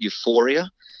Floating Euphoria,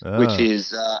 which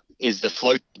is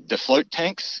the float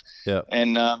tanks. Yeah.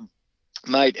 And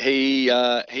mate, he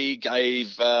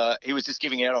was just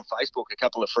giving out on Facebook a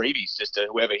couple of freebies just to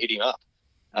whoever hit him up,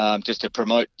 just to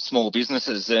promote small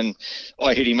businesses. And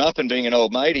I hit him up, and being an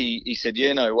old mate, he said,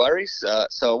 yeah, no worries.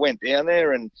 So I went down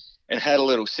there and had a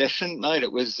little session, mate.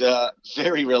 It was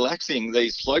very relaxing.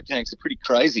 These float tanks are pretty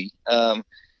crazy.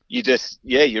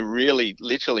 You're really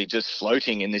literally just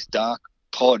floating in this dark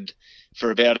pod for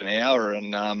about an hour,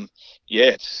 and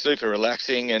it's super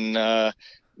relaxing. And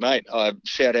mate, I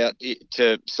shout out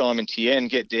to Simon Tien,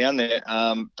 get down there.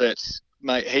 But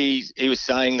mate, he was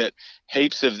saying that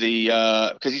heaps of the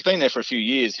because he's been there for a few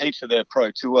years, heaps of the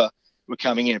pro tour were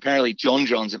coming in. Apparently,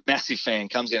 John's a massive fan,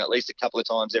 comes in at least a couple of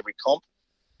times every comp,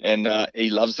 and he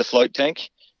loves the float tank.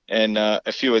 And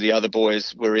a few of the other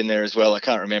boys were in there as well. I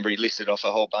can't remember. He listed off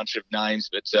a whole bunch of names,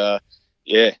 but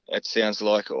yeah, it sounds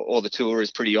like all the tour is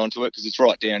pretty onto it because it's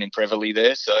right down in Prevelly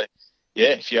there. So, yeah,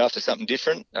 if you're after something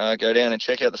different, go down and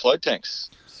check out the float tanks.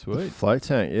 Sweet. Float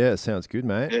tank. Yeah, sounds good,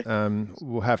 mate. Yeah.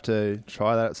 We'll have to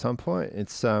try that at some point.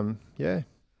 It's, yeah.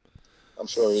 I'm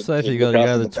sure. So if you got to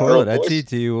go to the toilet, actually,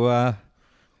 do you Yeah,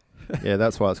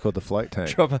 that's why it's called the float tank.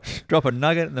 drop a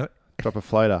nugget in the... Drop a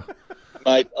floater.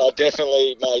 Mate, I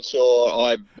definitely made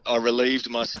sure I relieved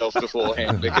myself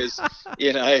beforehand because,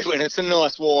 when it's a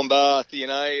nice warm bath, you're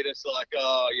just like,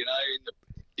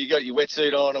 you got your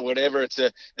wetsuit on or whatever.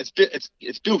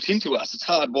 It's built into us. It's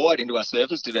hardwired into our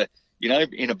surface to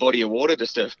in a body of water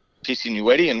just to piss in your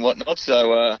weddy and whatnot.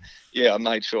 So, I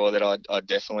made sure that I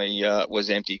definitely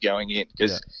was empty going in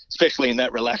because, especially in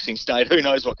that relaxing state, who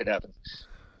knows what could happen.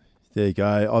 There you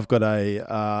go. I've got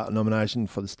a nomination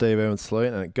for the Steve Irwin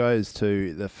Salute, and it goes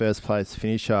to the first place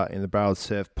finisher in the Barrel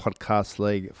Surf Podcast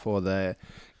League for the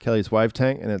Kelly's Wave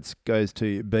Tank, and it goes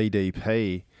to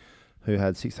BDP, who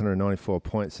had 694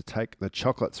 points to take the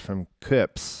chocolates from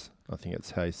Kerps. I think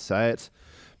it's how you say it.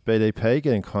 BDP,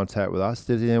 get in contact with us.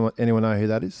 Does anyone know who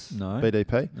that is? No.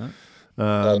 BDP?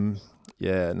 No.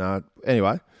 Yeah, no.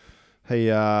 Anyway. He,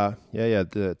 the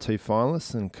 2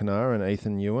 finalists, and Kanoa and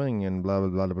Ethan Ewing and blah, blah,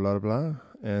 blah, blah, blah, blah.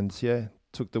 And,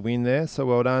 took the win there. So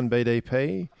well done,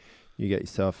 BDP. You get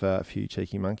yourself a few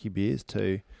cheeky monkey beers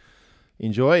to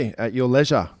enjoy at your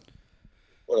leisure.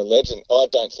 What a legend. I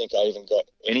don't think I even got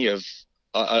any of...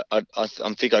 I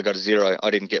think I got a 0. I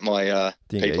didn't get my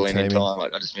people in time.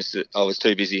 I just missed it. I was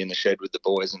too busy in the shed with the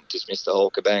boys and just missed the whole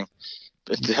kabang.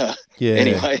 But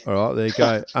anyway. All right, there you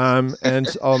go. And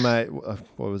mate, what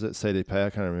was it? CDP.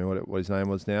 I can't remember what his name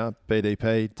was now.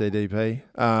 BDP,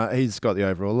 DDP. He's got the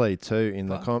overall lead too in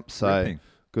the comp. So ripping.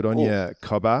 Good on you,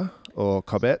 Cobber or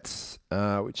Cobbets,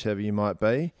 whichever you might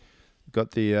be.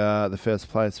 Got the first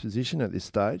place position at this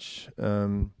stage.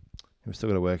 We've still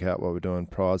got to work out what we're doing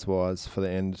prize wise for the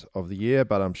end of the year,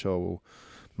 but I'm sure we'll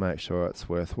make sure it's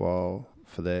worthwhile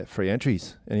for their free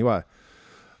entries. Anyway.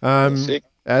 Sick.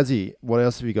 Azzy, what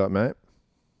else have you got, mate?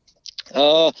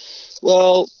 Well,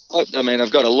 I've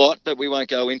got a lot, but we won't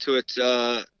go into it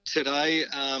today.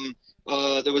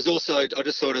 There was also, I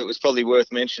just thought it was probably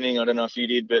worth mentioning, I don't know if you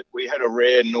did, but we had a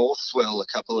rare north swell a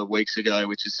couple of weeks ago,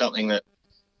 which is something that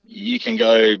you can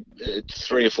go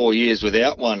 3 or 4 years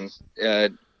without one,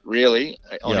 really.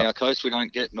 On our coast, we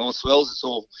don't get north swells. It's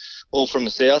all from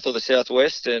the south or the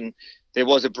southwest, and there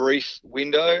was a brief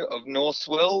window of north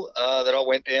swell that I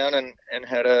went down and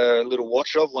had a little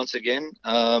watch of once again.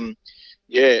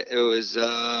 It was.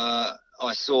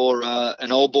 I saw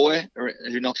an old boy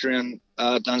who knocks around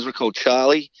Dunsborough called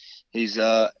Charlie. He's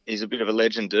a bit of a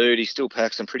legend dude. He still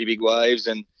packs some pretty big waves,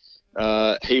 and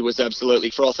he was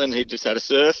absolutely frothing. He just had a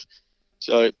surf.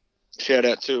 So shout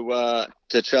out to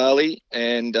Charlie,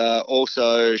 and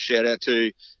also shout out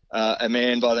to a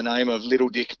man by the name of Little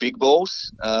Dick Big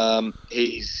Balls.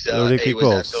 He's Little Dick he Big was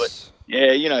Balls. absolute.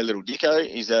 Yeah, you know Little Dicko.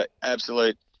 He's an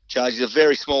absolute charge. He's a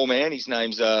very small man. His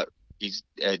name's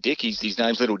Dick. His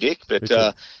name's Little Dick, but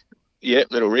Richard. yeah,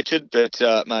 Little Richard. But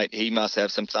mate, he must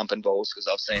have some thumping balls because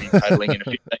I've seen him paddling in a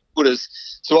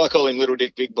 15-footers. So I call him Little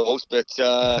Dick Big Balls. But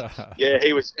yeah,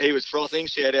 he was frothing.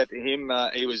 Shout out to him.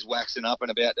 He was waxing up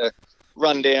and about to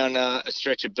run down a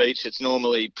stretch of beach that's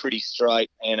normally pretty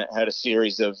straight, and it had a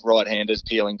series of right-handers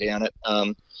peeling down it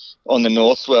on the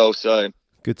North Swell. So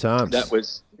Good times. that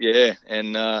was, yeah,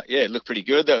 and it looked pretty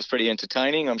good. That was pretty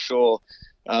entertaining. I'm sure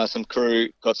some crew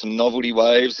got some novelty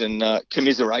waves, and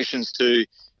commiserations to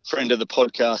friend of the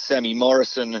podcast, Sammy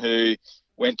Morrison, who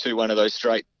went to one of those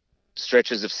straight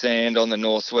stretches of sand on the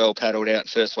North Swell, paddled out,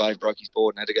 first wave, broke his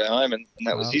board and had to go home, and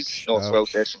that was his North Swell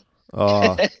session.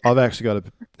 Oh, I've actually got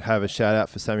to have a shout out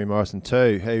for Sammy Morrison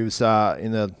too. He was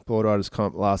in the Board Riders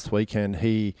comp last weekend.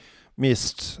 He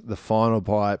missed the final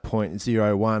by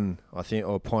 0.01, I think,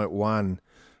 or 0.1.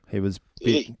 He was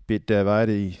bit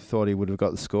devastated. He thought he would have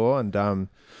got the score, and I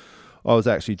was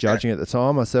actually judging at the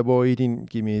time. I said, "Well, you didn't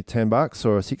give me $10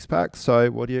 or a 6-pack,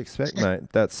 so what do you expect,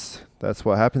 mate?" That's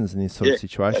what happens in this sort of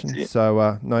situation.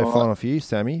 So no final for you,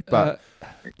 Sammy, but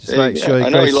just make sure. I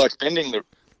know he likes bending the.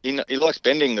 He likes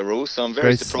bending the rules, so I'm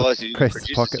very surprised he crease produces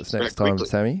the pockets next time, quickly.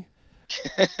 Sammy.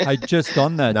 Hey, just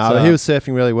on that. No, he was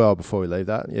surfing really well before we leave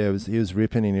that. Yeah, he was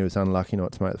ripping, and he was unlucky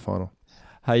not to make the final.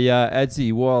 Hey,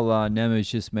 Adzi, while Namu's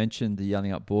just mentioned the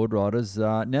Yelling Up Board Riders,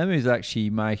 Namu's actually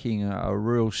making a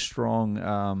real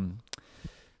strong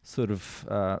sort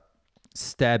of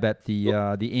stab at the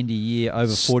end of year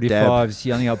over 45s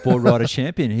Yelling Up Board Rider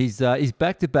champion. He's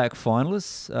back-to-back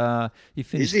finalists. He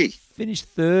finished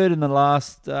third in the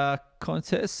last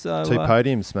contest. So, 2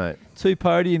 podiums, mate. 2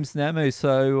 podiums, Namu.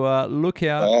 So look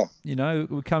out. Wow. You know,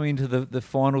 we're coming into the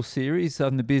final series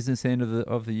on the business end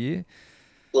of the year.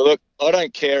 Well, look, I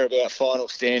don't care about final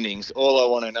standings. All I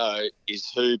want to know is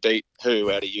who beat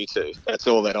who out of you two. That's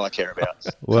all that I care about.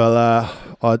 Well,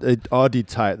 I did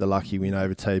take the lucky win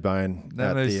over T-Bone at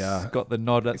Namu's the got the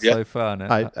nod so far now.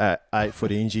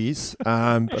 8-foot ingies.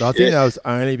 But I think that was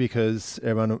only because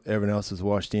everyone else was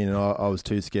washed in, and I was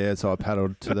too scared, so I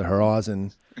paddled to the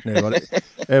horizon.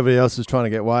 Everybody else was trying to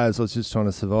get waves. I was just trying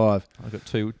to survive. I got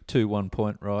two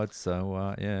 1-point rides,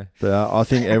 so yeah. But I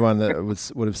think everyone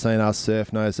that would have seen us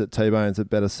surf knows that T-Bone's a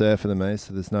better surfer than me,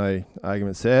 so there's no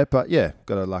arguments there. But yeah,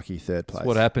 got a lucky third place. That's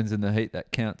what happens in the heat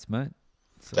that counts, mate.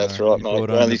 So That's right, mate.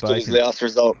 Only as good as the last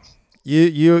result.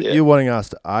 You're wanting us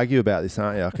to argue about this,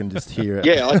 aren't you? I can just hear it.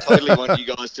 Yeah, I totally want you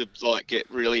guys to get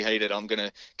really heated. I'm going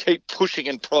to keep pushing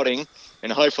and prodding,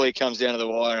 and hopefully it comes down to the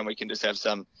wire, and we can just have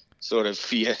some sort of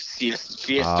fiesta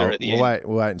at the end.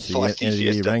 We'll wait until the end of the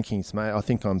year rankings, mate. I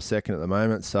think I'm second at the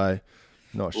moment, so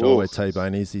not sure where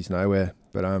T-Bone is. He's nowhere,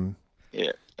 but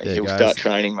he'll start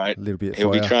training, mate. A little bit.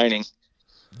 He'll be training.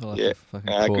 I'll have to fucking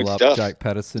call good up stuff. Jake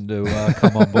Patterson to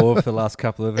come on board for the last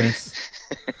couple of events.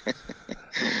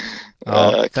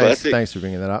 Thanks for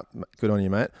bringing that up. Good on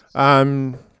you, mate.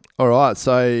 All right,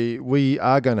 so we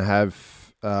are going to have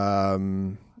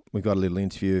we've got a little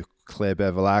interview with Claire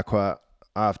Bevilacqua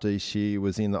after she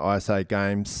was in the ISA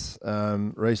Games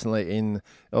recently in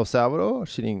El Salvador.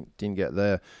 She didn't get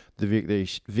the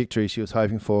victory she was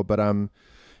hoping for. But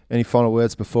any final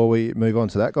words before we move on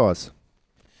to that, guys?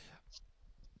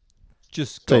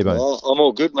 I'm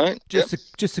all good, mate.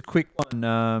 Just a quick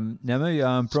one,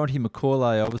 Namu. Bronte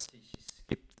Macaulay obviously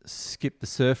skipped the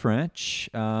surf ranch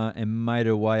and made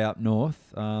her way up north.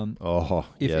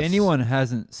 If anyone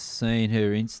hasn't seen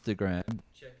her Instagram,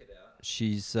 check it out.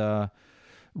 She's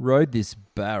rode this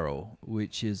barrel,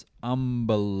 which is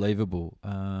unbelievable.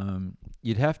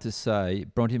 You'd have to say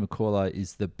Bronte Macaulay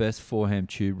is the best forehand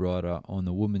tube rider on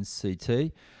the women's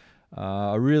CT.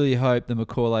 I really hope the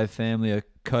Macaulay family are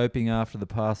coping after the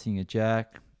passing of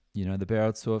Jack. You know, the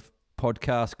Barrel Surf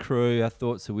podcast crew, our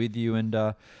thoughts are with you, and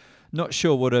not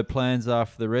sure what her plans are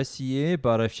for the rest of the year,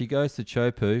 but if she goes to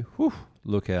Chopu,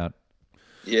 look out.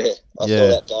 Yeah, I saw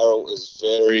that barrel was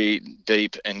very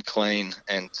deep and clean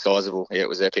and sizable. Yeah, it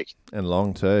was epic. And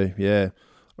long too, yeah.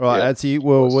 All right, Adzi,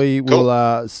 we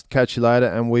will catch you later,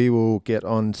 and we will get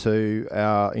on to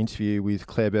our interview with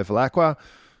Claire Bevilacqua.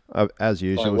 As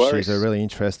usual, she's a really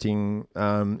interesting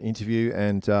interview,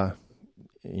 and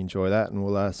enjoy that. And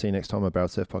we'll see you next time on Barrel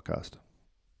Surf Podcast.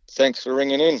 Thanks for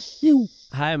ringing in.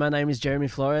 Hi, my name is Jeremy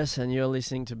Flores, and you're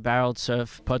listening to Barrel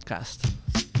Surf Podcast.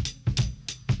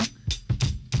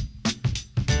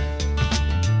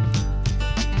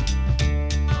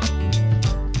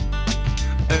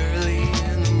 Early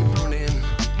in the morning,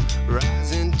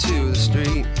 rising to the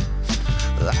street,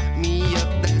 light me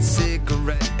up that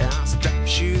cigarette.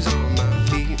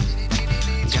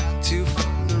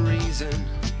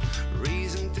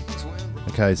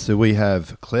 Okay, so we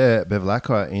have Claire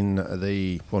Bevilacqua in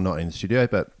the, well, not in the studio,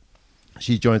 but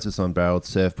she joins us on Barreled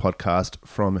Surf podcast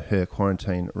from her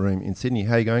quarantine room in Sydney.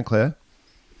 How you going, Claire?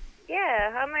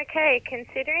 Yeah, I'm okay,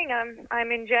 considering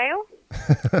I'm in jail.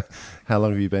 How long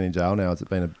have you been in jail now? Has it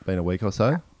been a week or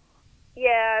so?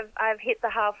 Yeah, I've hit the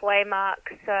halfway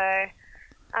mark, so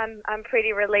I'm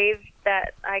pretty relieved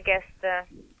that I guess the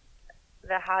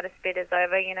hardest bit is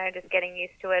over. You know, just getting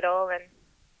used to it all and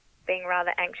being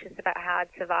rather anxious about how I'd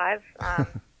survive. Yeah.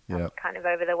 I'm kind of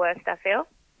over the worst, I feel.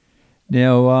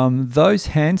 Now, those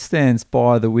handstands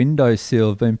by the windowsill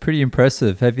have been pretty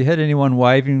impressive. Have you had anyone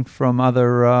waving from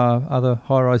other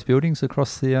high-rise buildings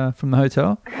across the from the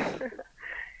hotel?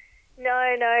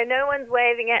 No one's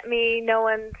waving at me. No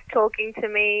one's talking to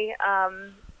me.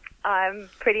 I'm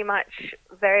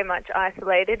very much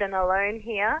isolated and alone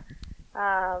here.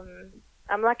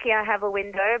 I'm lucky I have a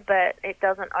window, but it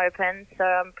doesn't open, so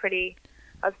I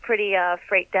was pretty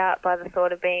freaked out by the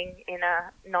thought of being in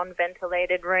a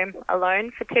non-ventilated room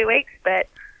alone for 2 weeks. But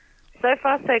so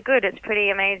far, so good. It's pretty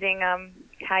amazing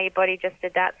how your body just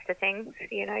adapts to things.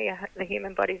 You know, the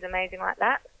human body's amazing like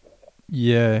that.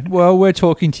 Yeah, well, we're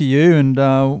talking to you, and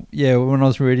when I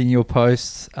was reading your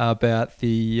posts about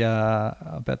the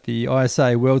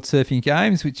ISA World Surfing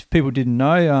Games, which people didn't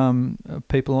know,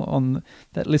 people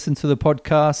that listen to the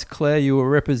podcast, Claire, you were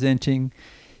representing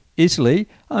Italy.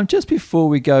 Just before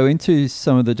we go into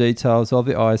some of the details of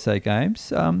the ISA Games,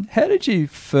 how did you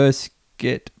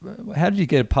get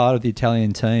a part of the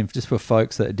Italian team? Just for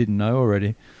folks that didn't know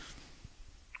already.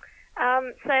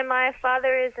 So my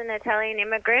father is an Italian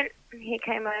immigrant. He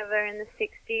came over in the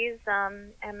 60s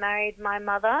and married my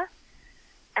mother.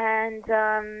 And,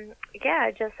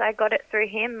 I got it through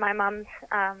him. My mum's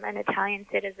an Italian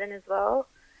citizen as well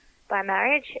by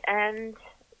marriage. And,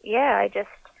 they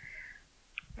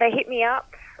hit me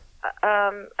up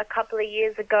a couple of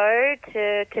years ago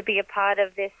to be a part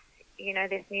of this,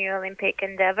 this new Olympic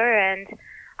endeavour. And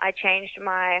I changed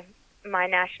my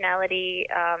nationality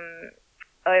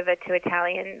over to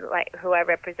Italian, like who I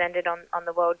represented on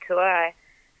the world tour.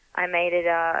 I made it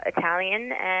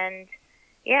Italian, and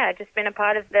just been a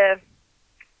part of the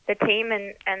team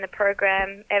and the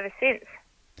program ever since.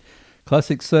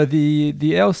 Classic. So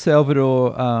the El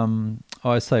Salvador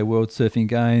ISA World Surfing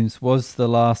Games was the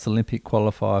last Olympic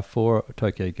qualifier for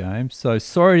Tokyo Games. So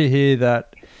sorry to hear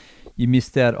that you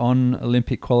missed out on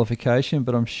Olympic qualification,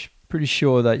 but I'm pretty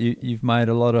sure that you've made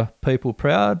a lot of people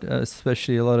proud,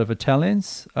 especially a lot of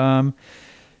Italians.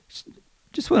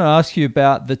 Just want to ask you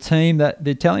about the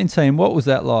Italian team. What was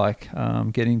that like,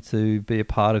 getting to be a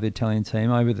part of the Italian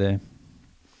team over there?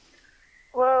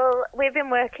 Well, we've been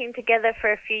working together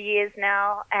for a few years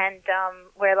now, and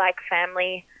we're like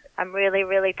family. I'm really,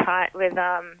 really tight with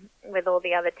all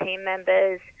the other team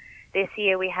members. This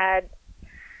year we had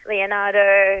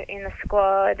Leonardo in the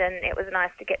squad, and it was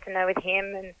nice to get to know with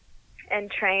him and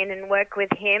train and work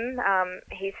with him.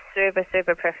 He's super,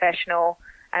 super professional.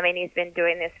 I mean, he's been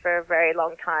doing this for a very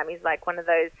long time. He's like part of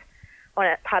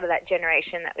that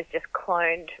generation that was just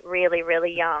cloned really,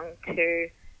 really young to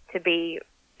be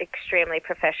extremely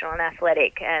professional and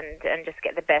athletic and just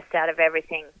get the best out of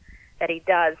everything that he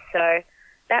does. So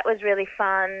that was really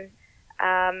fun.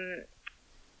 Over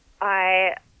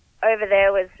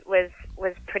there was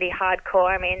pretty hardcore.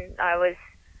 I mean, I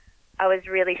was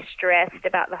really stressed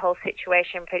about the whole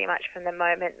situation pretty much from the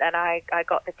moment that I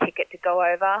got the ticket to go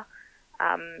over.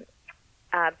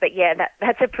 But yeah,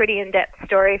 that's a pretty in-depth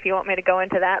story if you want me to go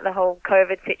into that, the whole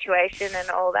COVID situation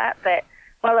and all that. But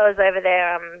while I was over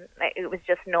there, it was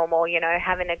just normal,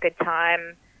 having a good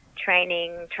time,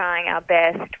 training, trying our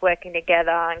best, working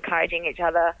together, encouraging each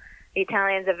other. The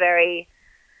Italians are very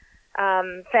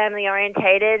family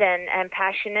orientated and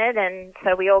passionate, and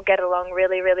so we all get along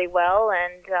really, really well,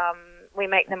 and we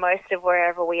make the most of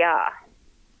wherever we are.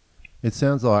 It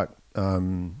sounds like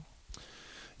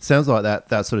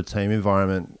that sort of team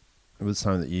environment was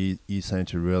something that you seem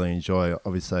to really enjoy.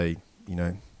 Obviously,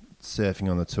 surfing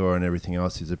on the tour and everything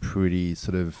else is a pretty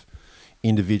sort of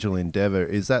individual endeavour.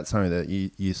 Is that something that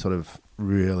you sort of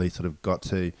really sort of got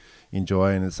to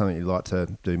enjoy, and it's something you'd like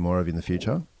to do more of in the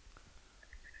future?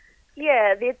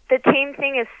 Yeah, the team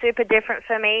thing is super different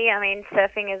for me. I mean,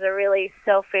 surfing is a really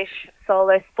selfish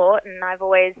solo sport, and I've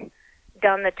always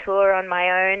done the tour on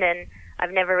my own, and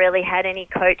I've never really had any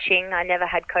coaching. I never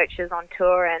had coaches on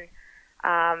tour, and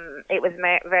it was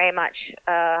very much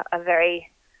a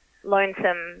very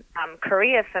lonesome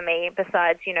career for me.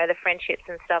 Besides, the friendships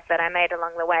and stuff that I made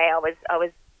along the way, I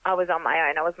was on my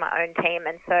own. I was my own team,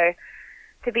 and so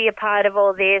to be a part of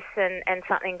all this and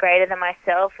something greater than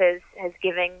myself has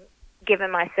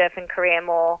given my surfing career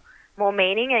more more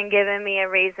meaning and given me a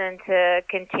reason to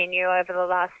continue over the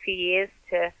last few years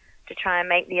to try and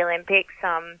make the Olympics.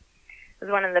 It was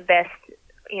one of the best,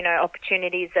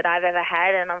 opportunities that I've ever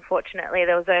had, and unfortunately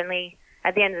there was only,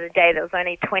 at the end of the day, there was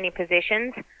only 20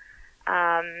 positions.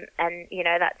 And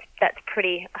that's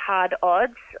pretty hard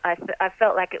odds. I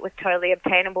felt like it was totally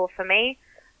obtainable for me,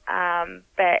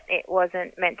 but it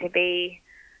wasn't meant to be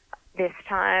this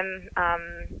time.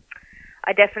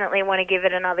 I definitely want to give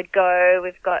it another go.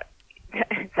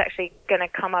 It's actually going to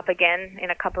come up again in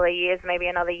a couple of years, maybe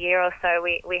another year or so.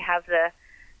 We have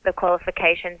the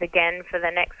qualifications again for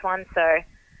the next one, so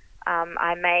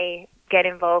I may get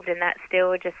involved in that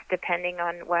still, just depending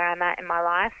on where I'm at in my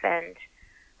life. And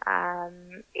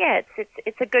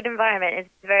it's a good environment. It's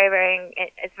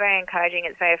it's very encouraging.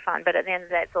 It's very fun, but at the end of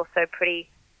the day, it's also pretty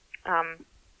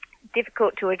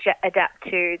difficult to adapt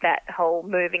to that whole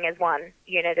moving as one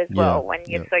unit as well, when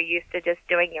you're so used to just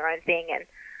doing your own thing. And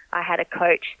I had a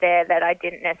coach there that I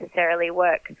didn't necessarily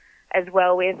work as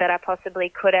well with that I possibly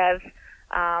could have.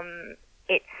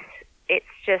 It's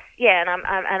just, and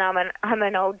I'm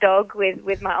an old dog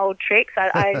with my old tricks.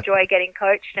 I enjoy getting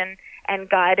coached and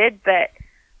guided, but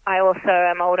I also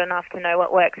am old enough to know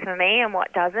what works for me and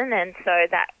what doesn't, and so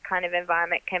that kind of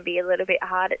environment can be a little bit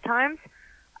hard at times.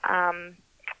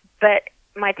 But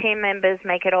my team members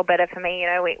make it all better for me.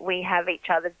 We have each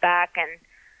other's back,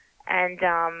 and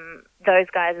those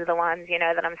guys are the ones,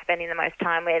 that I'm spending the most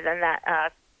time with, and that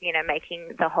are,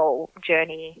 making the whole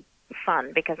journey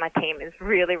fun, because my team is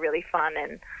really, really fun,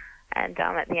 and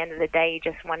at the end of the day, you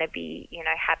just want to be,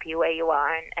 happy where you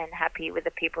are and happy with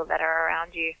the people that are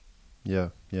around you. Yeah,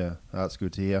 that's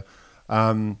good to hear.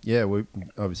 We've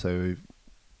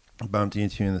bumped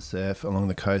into you in the surf along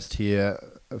the coast here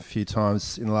a few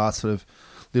times in the last sort of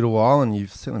little while, and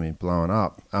you've certainly been blowing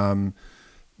up.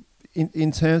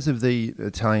 In terms of the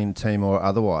Italian team or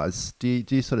otherwise, do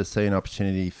you sort of see an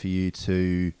opportunity for you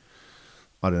to,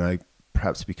 I don't know,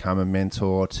 perhaps become a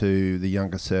mentor to the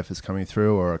younger surfers coming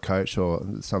through, or a coach, or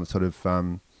some sort of,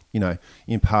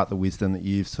 impart the wisdom that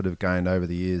you've sort of gained over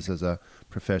the years as a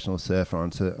professional surfer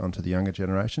onto the younger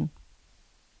generation?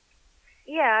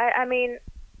 Yeah, I mean,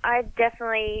 I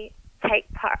definitely take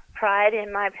pride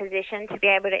in my position to be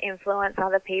able to influence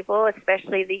other people,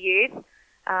 especially the youth.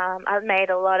 I've made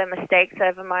a lot of mistakes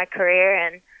over my career,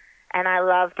 and I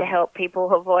love to help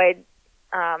people avoid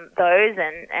those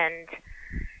and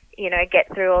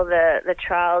get through all the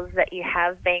trials that you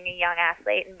have being a young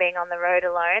athlete and being on the road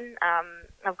alone.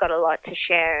 I've got a lot to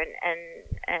share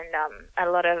and a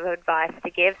lot of advice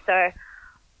to give. So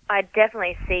I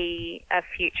definitely see a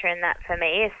future in that for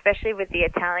me, especially with the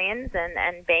Italians,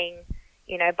 and being,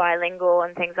 bilingual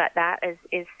and things like that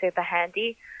is super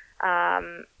handy.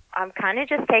 I'm kind of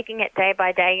just taking it day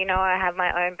by day. I have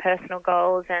my own personal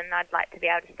goals, and I'd like to be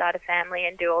able to start a family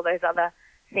and do all those other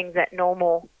things that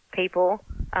normal people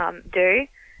do,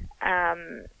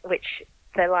 which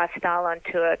the lifestyle on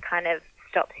tour kind of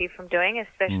stops you from doing,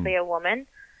 especially a woman.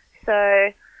 So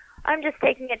I'm just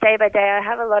taking it day by day. I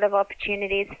have a lot of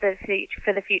opportunities for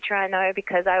the future, I know,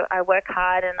 because I work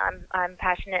hard, and I'm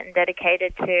passionate and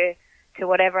dedicated to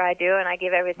whatever I do, and I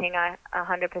give everything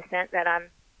 100% that I'm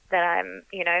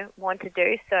want to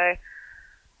do. So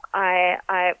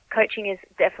I coaching is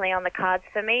definitely on the cards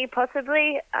for me,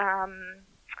 possibly.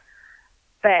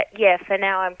 But yeah, for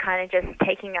now I'm kind of just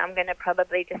I'm going to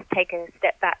probably just take a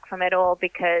step back from it all,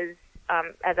 because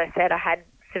as I said, I had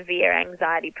severe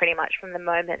anxiety pretty much from the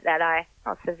moment that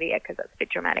not severe because that's a bit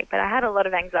dramatic, but I had a lot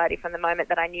of anxiety from the moment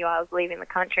that I knew I was leaving the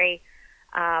country.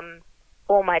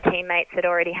 All my teammates had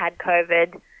already had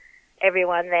COVID.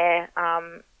 Everyone there,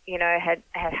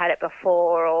 had it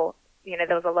before, or,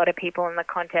 there was a lot of people in the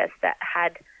contest that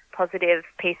had positive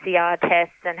PCR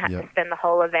tests and had to spend the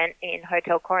whole event in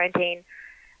hotel quarantine.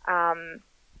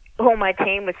 All my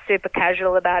team was super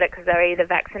casual about it because they were either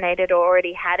vaccinated or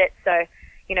already had it. So,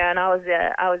 and I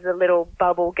was a little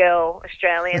bubble girl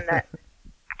Australian that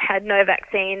had no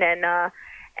vaccine and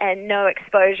no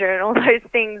exposure and all those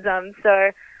things.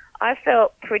 So I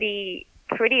felt pretty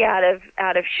out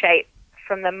of shape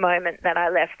from the moment that I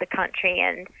left the country,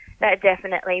 and that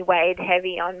definitely weighed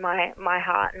heavy on my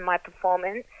heart and my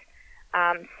performance.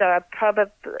 So I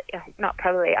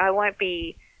won't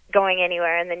be going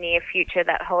anywhere in the near future.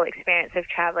 That whole experience of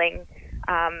traveling,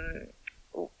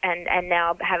 and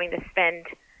now having to spend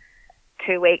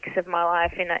 2 weeks of my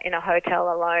life in a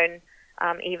hotel alone,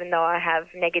 even though I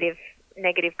have negative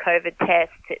COVID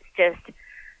tests, it's just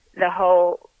the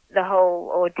whole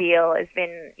ordeal has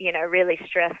been, really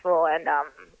stressful, and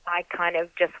I kind of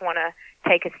just want to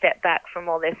take a step back from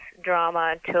all this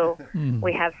drama until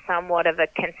we have somewhat of a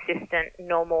consistent,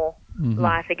 normal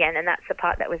life again. And that's the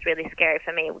part that was really scary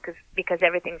for me, because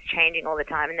everything's changing all the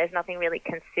time and there's nothing really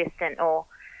consistent, or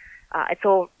it's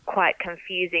all quite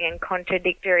confusing and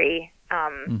contradictory.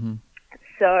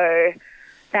 So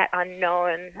that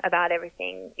unknown about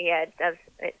everything,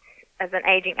 as an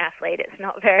aging athlete, it's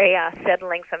not very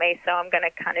settling for me. So I'm going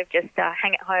to kind of just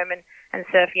hang at home and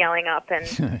surf yelling up and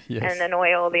and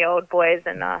annoy all the old boys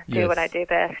and do what I do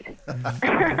best.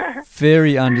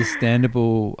 Very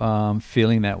understandable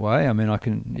feeling that way. I mean, I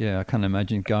can't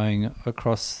imagine going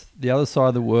across the other side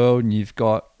of the world and you've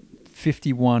got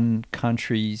 51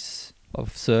 countries of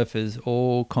surfers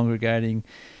all congregating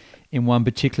in one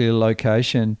particular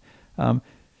location.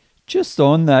 Just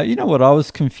on that, you know what I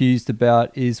was confused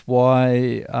about is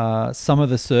why some of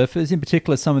the surfers, in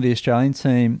particular some of the Australian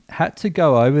team, had to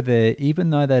go over there even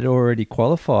though they'd already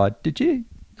qualified. Did you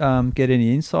get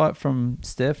any insight from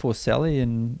Steph or Sally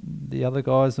and the other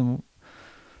guys on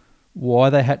why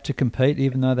they had to compete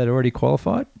even though they'd already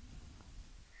qualified?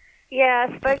 Yeah,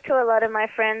 I spoke to a lot of my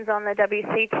friends on the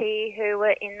WCT who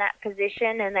were in that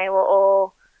position, and they were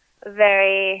all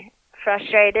very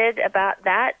frustrated about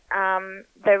that.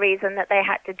 The reason that they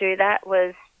had to do that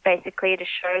was basically to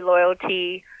show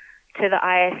loyalty to the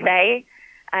ISA.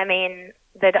 I mean,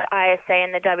 the ISA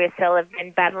and the WSL have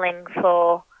been battling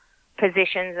for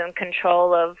positions and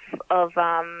control of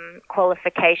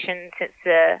qualification since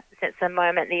the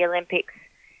moment the Olympics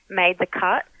made the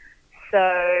cut.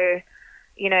 So,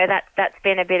 you know, that's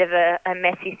been a bit of a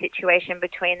messy situation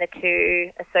between the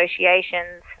two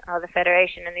associations, the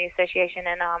federation and the association,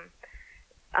 and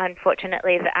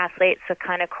unfortunately the athletes are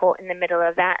kind of caught in the middle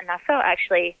of that. And I felt,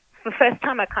 actually, for the first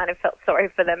time, I kind of felt sorry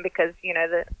for them, because, you know,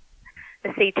 the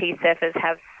CT surfers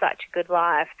have such a good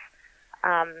life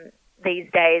these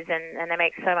days, and they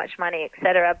make so much money,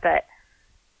 etc. But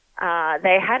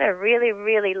they had a really,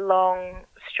 really long,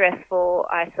 stressful,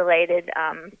 isolated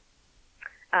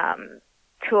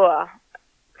tour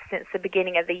since the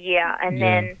beginning of the year, and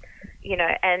then, you know,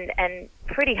 and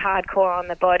pretty hardcore on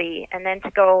the body, and then to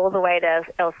go all the way to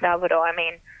El Salvador. I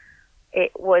mean,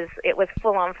 it was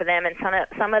full on for them, and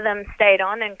some of them stayed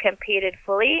on and competed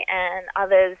fully, and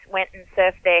others went and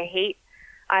surfed their heat.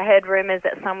 I heard rumors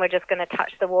that some were just going to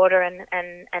touch the water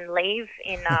and leave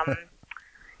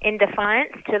in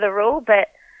defiance to the rule, but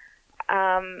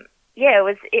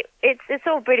it's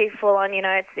all pretty full on. You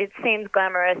know, it seems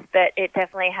glamorous, but it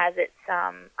definitely has its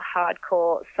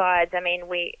hardcore sides. I mean,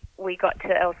 we got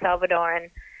to El Salvador,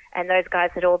 and those guys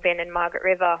had all been in Margaret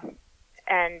River,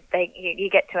 and you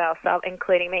get to El Salvador,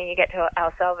 including me, you get to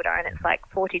El Salvador, and it's like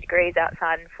 40 degrees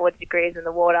outside and 40 degrees in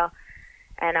the water,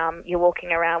 and you're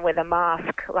walking around with a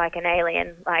mask like an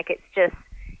alien. Like, it's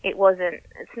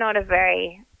not a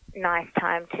very nice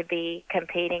time to be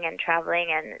competing and traveling,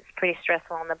 and it's pretty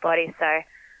stressful on the body. So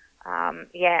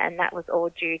and that was all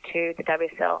due to the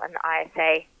WSL and the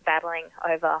ISA battling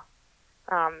over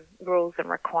rules and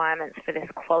requirements for this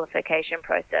qualification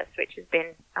process, which has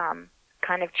been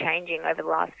kind of changing over the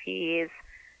last few years.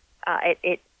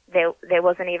 There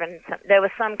wasn't even there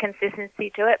was some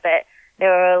consistency to it, but there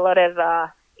were a lot of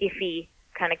iffy,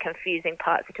 kind of confusing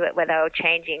parts to it where they were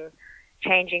changing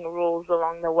rules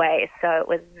along the way. So it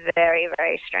was very,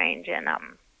 very strange and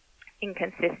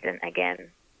inconsistent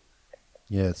again.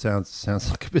 Yeah, it sounds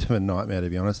like a bit of a nightmare, to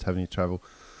be honest, having to travel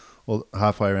all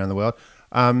halfway around the world.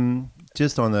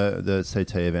 Just on the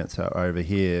CT events over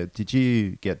here, did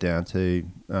you get down to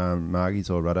Margie's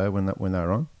or Ruddo when they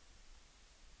were on?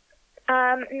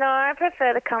 No, I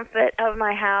prefer the comfort of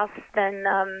my house than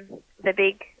the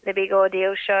big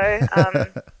ordeal show.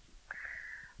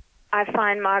 I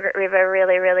find Margaret River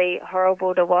really, really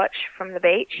horrible to watch from the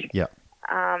beach. Yeah.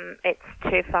 It's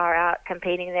too far out.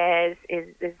 Competing there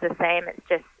is the same.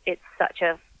 It's such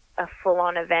a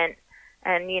full-on event.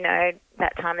 And, you know,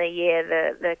 that time of the year,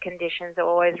 the conditions are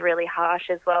always really harsh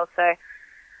as well. So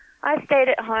I stayed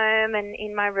at home and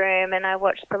in my room, and I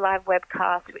watched the live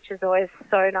webcast, which is always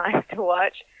so nice to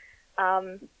watch.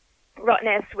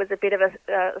 Rottnest was a bit of a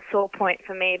sore point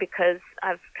for me because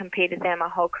I've competed there my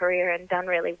whole career and done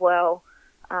really well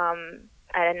at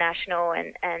a national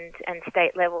and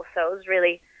state level. So it was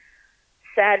really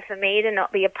sad for me to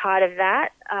not be a part of that.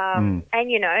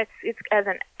 And you know, it's as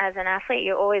an athlete,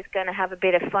 you're always going to have a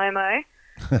bit of FOMO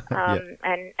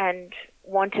and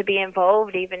want to be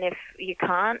involved, even if you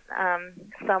can't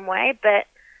some way. But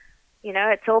you know,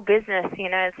 it's all business. You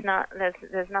know, it's not.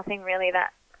 There's nothing really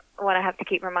that. What I have to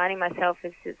keep reminding myself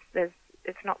is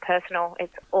it's not personal.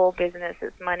 It's all business.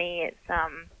 It's money.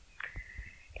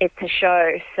 It's a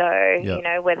show. So you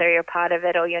know, whether you're part of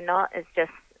it or you're not, it's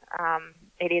just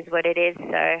it is what it is.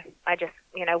 So I just,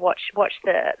 watch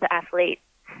the athletes.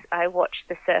 I watch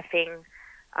the surfing.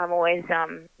 I'm always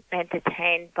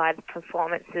entertained by the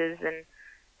performances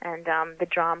and the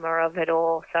drama of it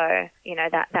all. So,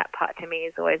 that part to me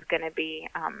is always going to be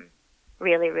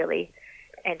really, really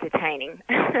entertaining.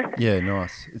 Yeah,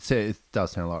 nice. It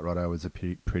does sound like Roto was a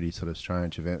pretty sort of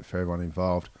strange event for everyone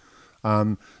involved.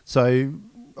 So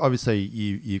obviously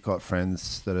you've got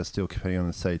friends that are still competing on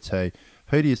the CT.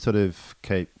 Who do you sort of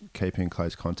keep in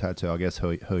close contact to? I guess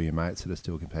who are your mates that are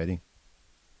still competing?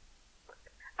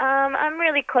 I'm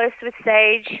really close with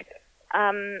Sage.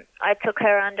 I took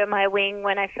her under my wing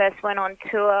when I first went on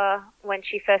tour. When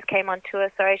she first came on tour,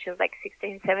 she was like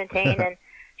 16, 17, and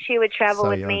she would travel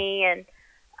with me. And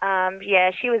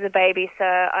she was a baby, so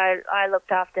I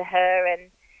looked after her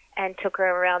and took her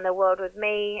around the world with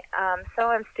me. So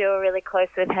I'm still really close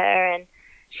with her, and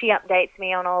she updates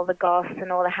me on all the goss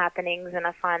and all the happenings, and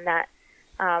I find that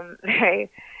very,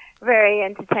 very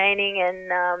entertaining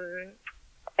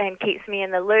and keeps me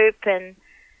in the loop.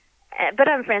 But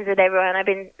I'm friends with everyone. I've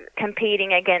been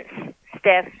competing against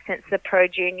Steph since the Pro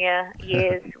Junior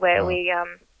years, where we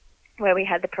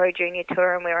had the Pro Junior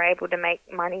tour, and we were able to make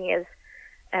money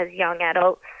as young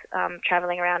adults,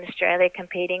 traveling around Australia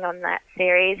competing on that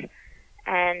series.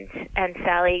 And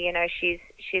Sally,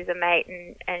 she's a mate,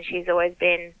 and she's always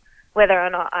been, whether or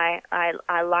not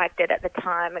I liked it at the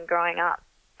time and growing up,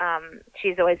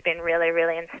 she's always been really,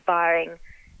 really inspiring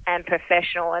and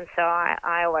professional, and so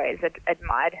I always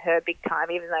admired her big time,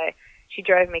 even though she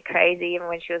drove me crazy. Even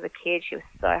when she was a kid, she was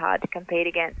so hard to compete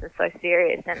against and so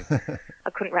serious, and I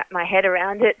couldn't wrap my head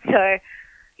around it. So,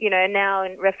 now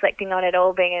in reflecting on it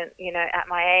all, being at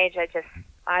my age,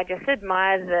 I just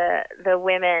admire the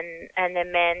women and the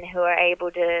men who are able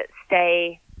to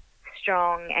stay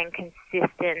strong and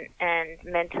consistent and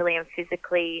mentally and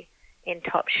physically in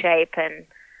top shape, and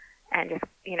just,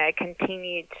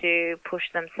 continue to push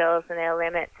themselves and their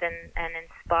limits and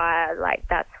inspire. Like,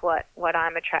 that's what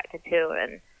I'm attracted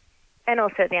to. And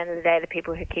also at the end of the day, the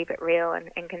people who keep it real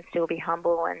and can still be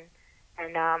humble and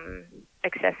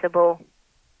accessible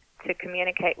to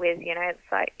communicate with, it's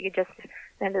like, you just, at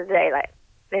the end of the day, like,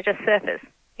 they're just surfers,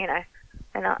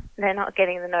 they're not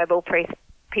getting the Nobel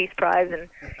Peace Prize and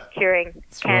curing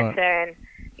cancer. Right. And,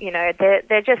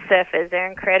 they're just surfers. They're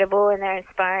incredible and they're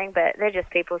inspiring, but they're just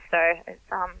people. So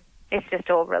it's just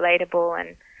all relatable,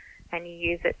 and you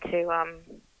use it to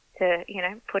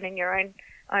put in your own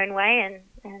way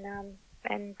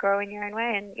and grow in your own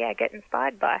way, and get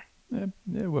inspired by.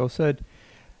 Yeah, well said.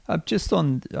 Just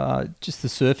on just the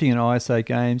surfing and ISA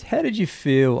games, how did you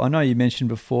feel? I know you mentioned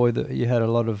before that you had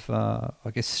a lot of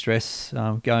stress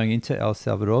going into El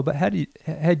Salvador, but how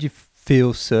did you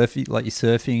feel surfing, like your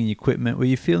surfing and your equipment? Were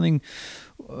you feeling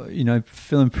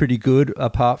pretty good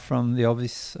apart from the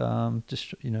obvious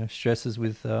stresses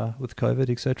with COVID,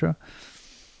 etc.?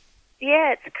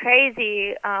 Yeah, it's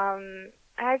crazy.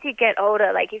 As you get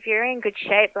older, like if you're in good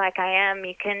shape like I am,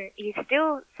 you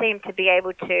still seem to be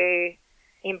able to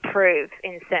improve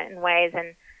in certain ways,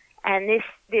 and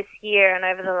this year and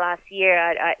over the last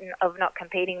year of not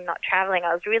competing, not traveling,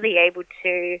 I was really able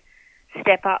to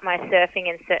step up my surfing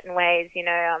in certain ways.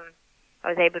 I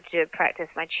was able to practice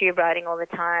my tube riding all the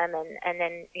time, and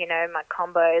then my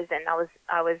combos, and I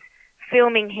was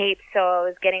filming heaps, so I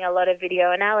was getting a lot of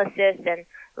video analysis and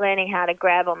learning how to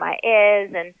grab on my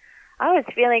airs, and I was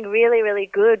feeling really, really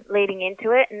good leading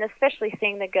into it, and especially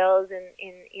seeing the girls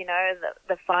in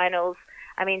the finals.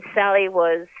 I mean, Sally,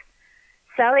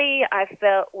 I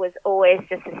felt, was always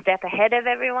just a step ahead of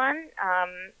everyone.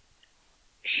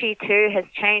 She too has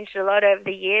changed a lot over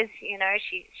the years.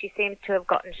 She seems to have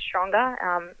gotten stronger,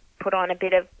 put on a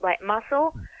bit of like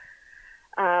muscle.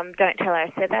 Don't tell her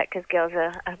I said that, because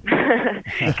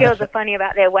girls are funny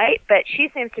about their weight, but she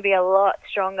seems to be a lot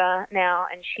stronger now,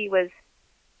 and she was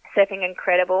surfing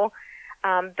incredible.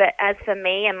 But as for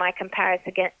me and my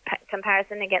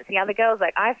comparison against the other girls,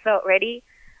 like, I felt ready,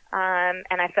 and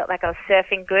I felt like I was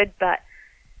surfing good, but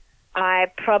I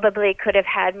probably could have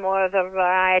had more of a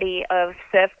variety of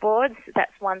surfboards.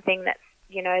 That's one thing that's,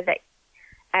 that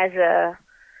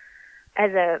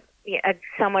as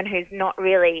someone who's not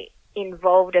really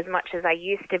involved as much as I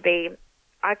used to be,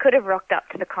 I could have rocked up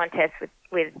to the contest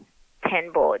with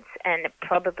 10 boards, and it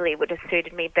probably would have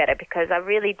suited me better, because I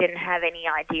really didn't have any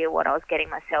idea what I was getting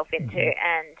myself into,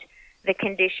 and the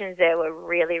conditions there were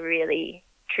really, really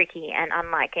tricky and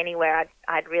unlike anywhere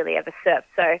I'd really ever surfed.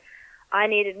 So I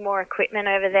needed more equipment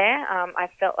over there. I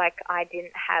felt like I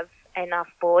didn't have enough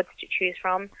boards to choose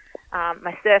from.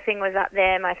 My surfing was up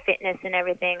there, my fitness and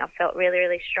everything. I felt really,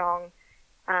 really strong.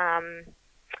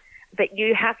 but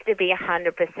you have to be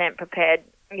 100% prepared.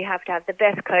 You have to have the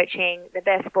best coaching, the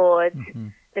best boards,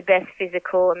 the best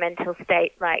physical and mental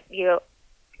state. Like you're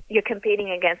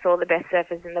competing against all the best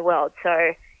surfers in the world.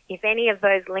 So if any of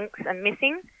those links are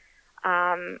missing,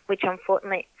 which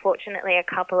fortunately a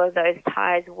couple of those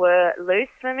ties were loose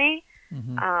for me,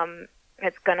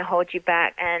 it's going to hold you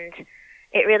back, and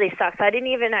it really sucks. I didn't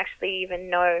even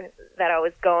know that I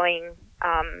was going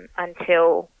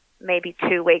until maybe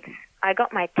 2 weeks. I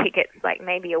got my tickets like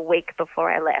maybe a week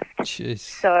before I left. Jeez.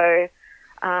 So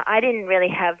I didn't really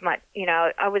have much,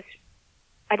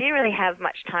 I didn't really have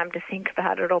much time to think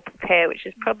about it or prepare, which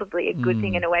is probably a good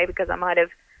thing in a way, because I might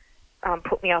have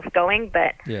put me off going,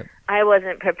 but I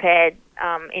wasn't prepared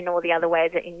in all the other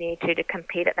ways that you need to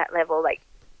compete at that level. Like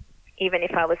even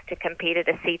if I was to compete at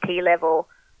a CT level,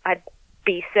 I'd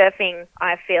be surfing,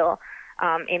 I feel,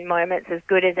 in moments as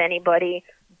good as anybody,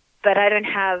 but I don't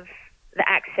have the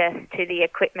access to the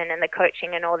equipment and the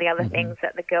coaching and all the other things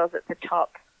that the girls at the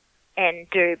top end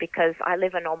do, because I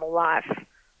live a normal life.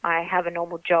 I have a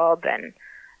normal job, and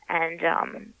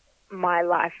my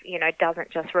life,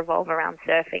 doesn't just revolve around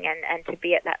surfing, and to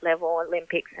be at that level,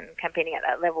 Olympics and competing at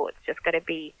that level, it's just got to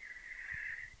be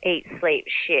eat, sleep,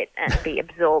 shit, and be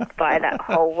absorbed by that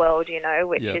whole world,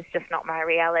 which is just not my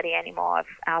reality anymore.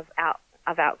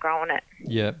 I've outgrown it.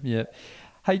 Yeah.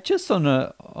 Hey, just on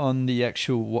the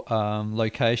actual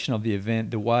location of the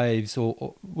event, the waves,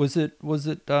 or was it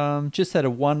just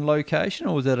at one location,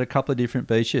 or was it at a couple of different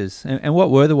beaches? And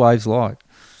what were the waves like?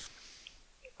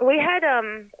 We had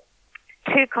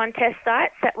 2 contest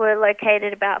sites that were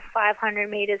located about 500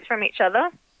 meters from each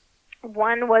other.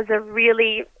 One was a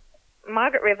really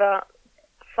Margaret River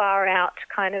far out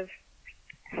kind of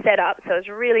setup, so it was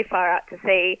really far out to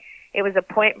sea. It was a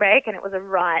point break, and it was a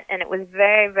right, and it was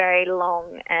very, very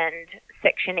long and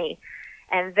sectiony,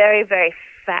 and very, very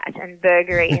fat and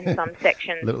burgery in some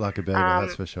sections. Looked like a burger,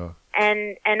 that's for sure.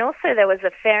 And also there was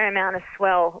a fair amount of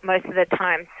swell most of the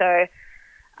time, so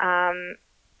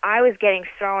I was getting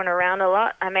thrown around a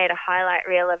lot. I made a highlight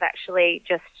reel of actually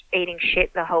just eating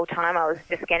shit the whole time. I was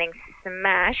just getting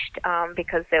smashed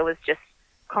because there was just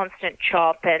constant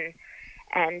chop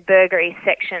and burgery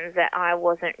sections that I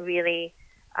wasn't really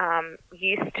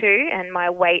used to, and my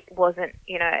weight wasn't,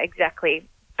 exactly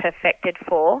perfected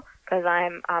for, because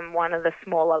I'm one of the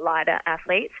smaller, lighter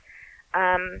athletes.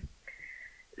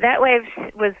 That wave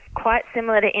was quite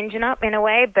similar to Engine Up in a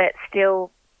way, but still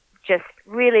just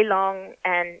really long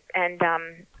and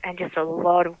just a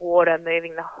lot of water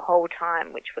moving the whole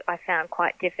time, which I found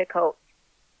quite difficult.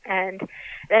 And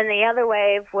then the other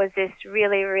wave was this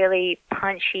really, really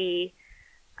punchy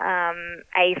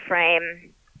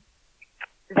A-frame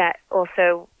that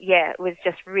also, was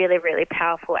just really, really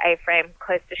powerful A-frame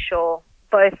close to shore.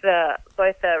 Both are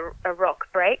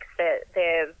rock breaks.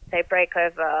 They break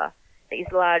over these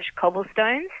large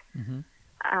cobblestones.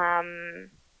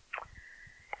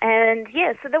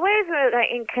 So the waves were, like,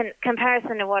 in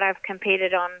comparison to what I've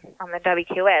competed on the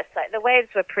WQS, like, the waves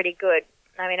were pretty good.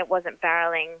 I mean, it wasn't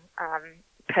barreling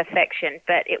perfection,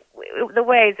 but the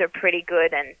waves are pretty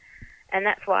good, and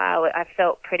that's why I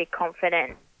felt pretty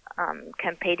confident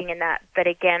competing in that. But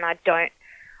again, I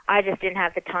just didn't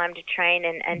have the time to train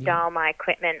and dial my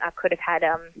equipment. I could have had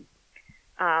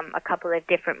a couple of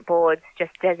different boards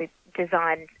just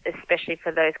designed especially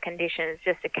for those conditions,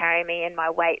 just to carry me and my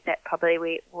weight. That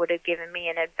probably would have given me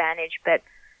an advantage. But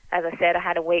as I said, I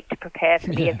had a week to prepare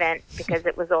for the event because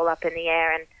it was all up in the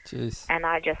air, and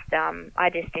I just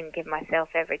didn't give myself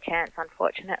every chance,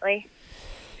 unfortunately.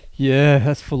 Yeah,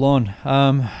 that's full on.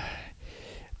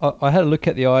 I had a look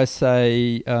at the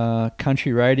ISA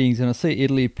country ratings, and I see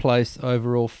Italy placed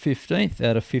overall 15th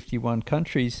out of 51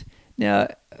 countries. Now,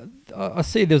 I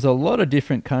see there's a lot of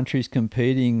different countries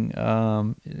competing,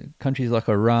 countries like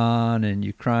Iran and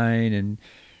Ukraine and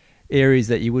areas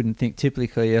that you wouldn't think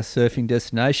typically are surfing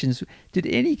destinations. Did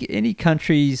any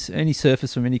countries, any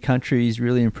surfers from any countries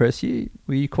really impress you?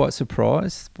 Were you quite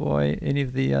surprised by any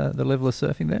of the level of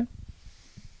surfing there?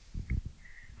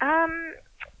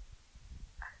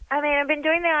 I mean, I've been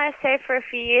doing the ISA for a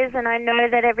few years, and I know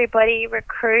that everybody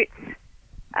recruits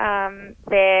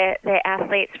their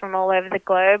athletes from all over the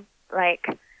globe. Like,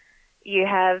 you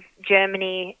have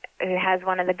Germany, who has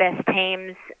one of the best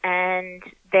teams, and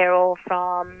they're all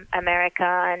from America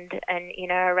and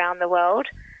around the world.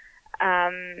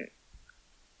 The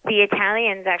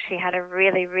Italians actually had a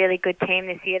really, really good team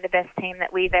this year, the best team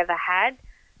that we've ever had.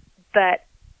 But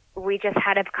we just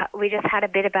had a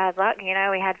bit of bad luck. We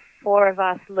had 4 of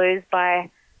us lose by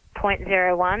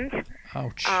 0.01s.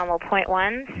 Ouch. Or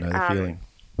 0.1s. Know the feeling.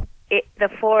 The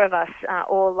 4 of us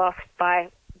all lost by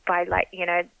by like,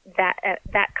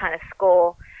 that kind of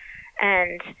score.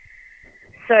 And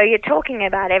so you're talking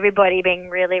about everybody being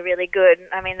really, really good.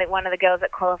 I mean, one of the girls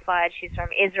that qualified, she's from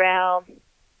Israel.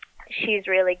 She's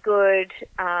really good,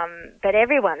 but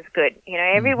everyone's good.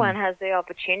 Everyone has the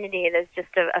opportunity. There's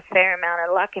just a fair amount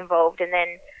of luck involved, and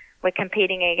then we're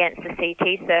competing against the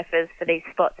CT surfers for these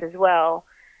spots as well,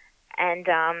 and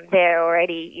they're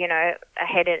already,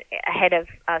 ahead of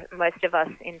most of us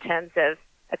in terms of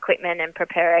equipment and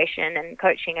preparation and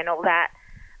coaching and all that.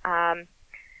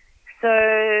 So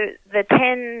the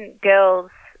 10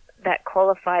 girls that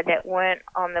qualified that weren't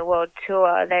on the world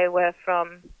tour, they were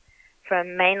from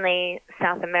mainly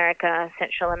South America,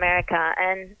 Central America,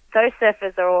 and those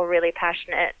surfers are all really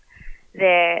passionate.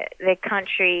 Their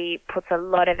country puts a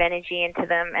lot of energy into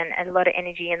them, and a lot of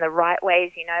energy in the right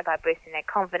ways, by boosting their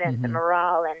confidence and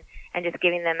morale, and just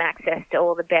giving them access to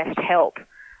all the best help.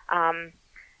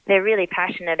 They're really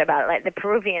passionate about it. Like the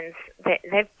Peruvians,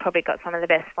 they've probably got some of the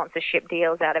best sponsorship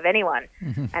deals out of anyone,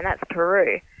 and that's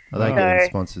Peru. Are they getting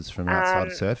sponsors from outside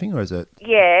of surfing, or is it?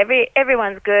 Yeah,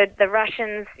 everyone's good. The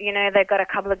Russians, they've got a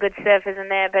couple of good surfers in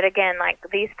there, but again, like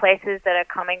these places that are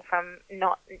coming from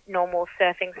not normal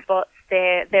surfing spots,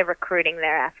 they're recruiting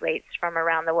their athletes from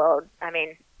around the world. I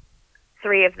mean,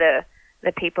 3 of the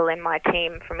people in my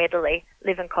team from Italy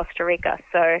live in Costa Rica,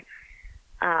 so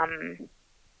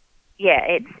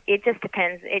it just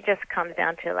depends. It just comes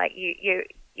down to like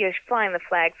you're flying the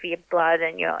flag for your blood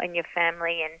and your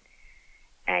family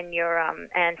and your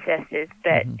ancestors,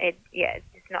 but it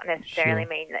does not necessarily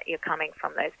mean that you're coming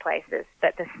from those places.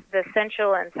 But the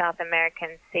Central and South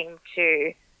Americans seem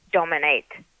to dominate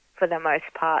for the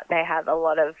most part. They have a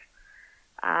lot of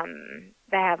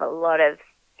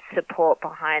support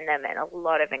behind them and a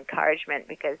lot of encouragement,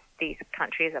 because these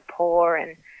countries are poor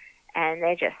and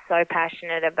they're just so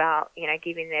passionate about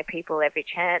giving their people every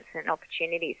chance and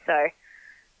opportunity. So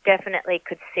definitely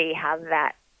could see how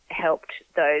that helped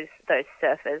those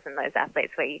surfers and those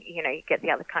athletes, where you get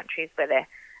the other countries where they're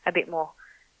a bit more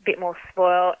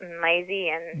spoiled and lazy,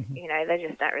 and they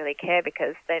just don't really care,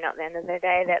 because they know at the end of the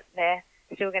day that they're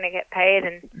still going to get paid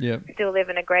and still live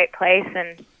in a great place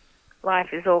and life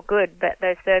is all good. But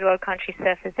those third world country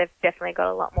surfers, they've definitely got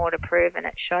a lot more to prove, and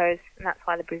it shows, and that's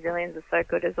why the Brazilians are so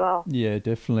good as well. Yeah,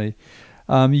 definitely.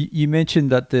 You mentioned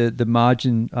that the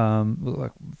margin,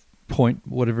 like point,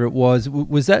 whatever it was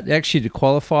that actually to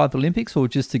qualify the Olympics, or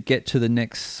just to get to the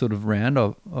next sort of round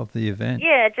of the event?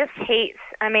 Yeah, just heats.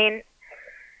 I mean,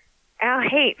 our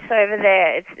heats over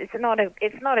there, it's not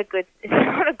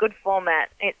a good format.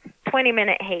 It's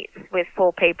 20-minute heats with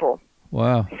 4 people.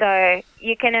 Wow. So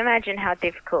you can imagine how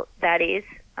difficult that is.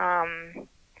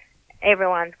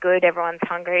 Everyone's good, everyone's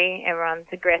hungry, everyone's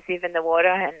aggressive in the water,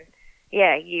 and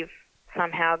you've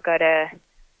somehow got to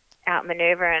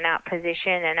outmaneuver and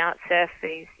outposition and outsurf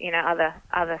these,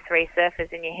 other 3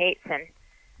 surfers in your heats, and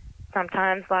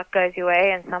sometimes luck goes your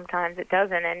way and sometimes it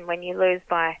doesn't. And when you lose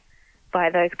by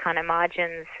those kind of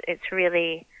margins, it's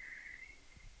really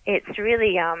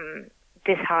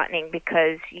disheartening,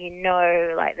 because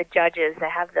like the judges,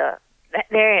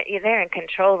 they're in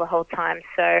control the whole time.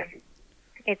 So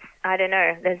it's, I don't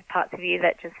know, there's parts of you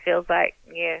that just feels like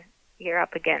you're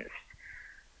up against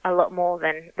a lot more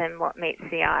than what meets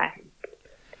the eye.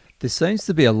 There seems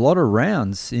to be a lot of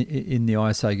rounds in the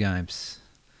ISO games.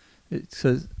 It's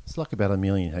like about 1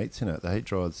 million heats in it. The heat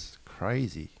draw's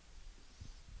crazy.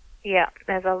 Yeah,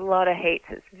 there's a lot of heats.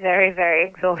 It's very, very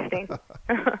exhausting.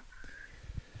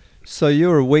 So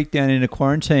you're a week down in a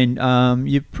quarantine.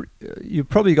 You've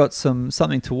probably got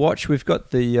something to watch. We've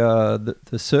got the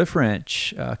Surf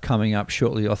Ranch coming up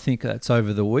shortly. I think that's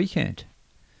over the weekend.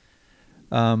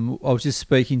 I was just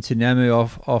speaking to Namu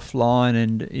offline,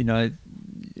 and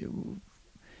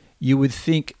you would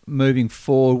think moving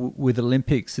forward with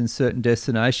Olympics in certain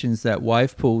destinations that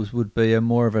wave pools would be a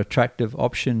more of an attractive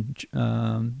option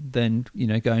than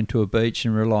going to a beach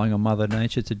and relying on Mother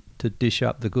Nature to dish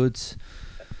up the goods.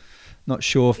 Not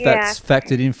sure if that's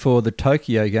factored in for the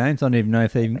Tokyo Games. I don't even know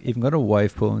if they've even got a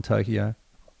wave pool in Tokyo.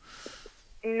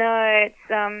 No, it's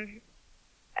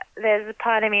there's a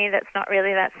part of me that's not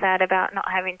really that sad about not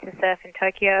having to surf in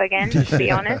Tokyo again, to be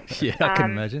honest. Yeah, I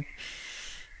can imagine.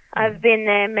 I've been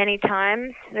there many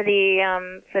times for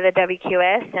the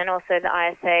WQS, and also the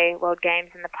ISA World Games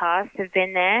in the past have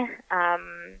been there.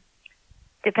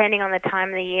 Depending on the time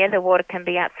of the year, the water can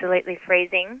be absolutely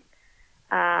freezing.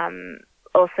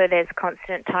 Also, there's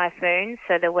constant typhoons,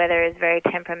 so the weather is very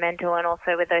temperamental, and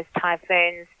also with those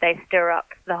typhoons, they stir up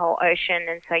the whole ocean,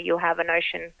 and so you'll have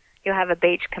a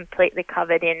beach completely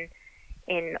covered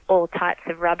in all types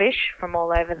of rubbish from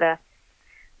all over the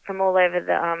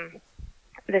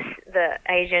the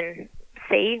Asian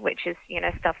Sea, which is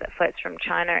stuff that floats from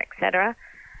China, etc.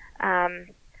 And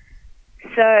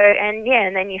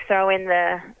then you throw in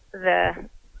the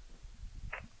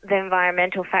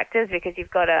environmental factors, because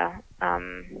you've got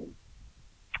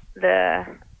the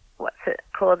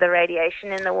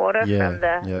radiation in the water from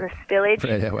the spillage.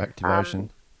 Radioactivation.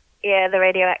 The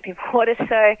radioactive water.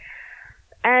 So,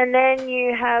 and then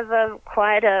you have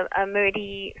quite a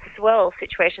moody swell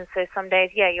situation. So some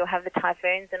days, you'll have the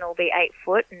typhoons and it'll be 8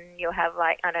 foot, and you'll have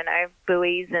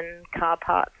buoys and car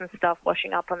parts and stuff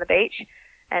washing up on the beach,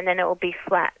 and then it will be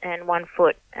flat and 1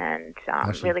 foot and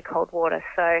really cold water.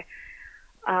 So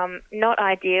not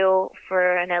ideal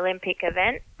for an Olympic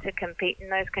event to compete in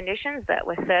those conditions, but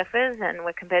we're surfers and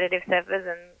we're competitive surfers,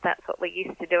 and that's what we're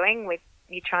used to doing.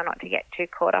 You try not to get too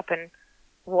caught up in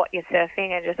what you're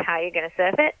surfing and just how you're going to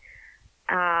surf it.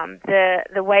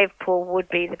 The wave pool would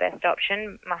be the best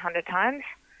option 100 times.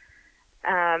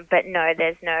 But no,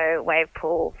 there's no wave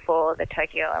pool for the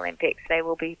Tokyo Olympics. They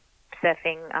will be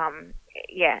surfing,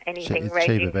 anything It's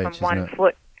ranging cheaper from beach, 1 isn't it?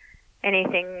 foot.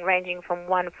 Anything ranging from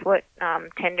 1 foot,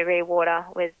 10-degree water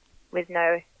with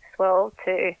no swell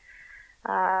to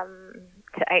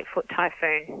 8-foot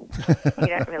typhoon. You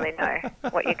don't really know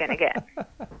what you're going to get.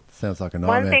 Sounds like a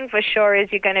nightmare. One thing for sure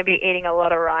is you're going to be eating a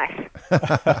lot of rice.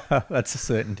 That's a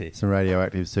certainty. Some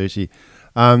radioactive sushi.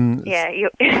 You'll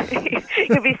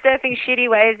be surfing shitty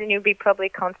waves and you'll be probably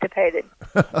constipated.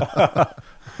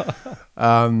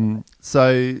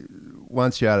 So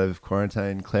once you're out of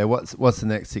quarantine, Claire, what's the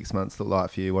next 6 months look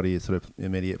like for you? What are your sort of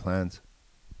immediate plans?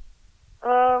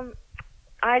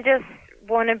 I just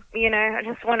want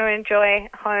to enjoy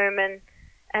home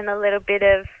and a little bit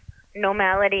of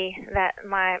normality that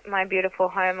my beautiful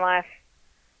home life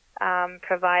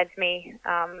provides me.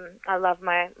 I love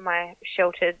my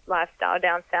sheltered lifestyle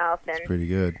down south, and It's pretty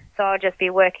good. so I'll just be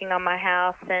working on my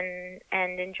house and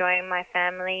enjoying my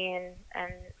family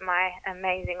and my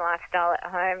amazing lifestyle at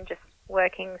home, just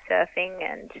working, surfing,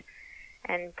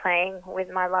 and playing with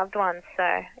my loved ones. So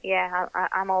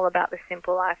I'm all about the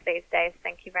simple life these days.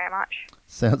 Thank you very much.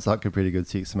 Sounds like a pretty good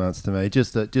 6 months to me.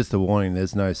 Just a warning: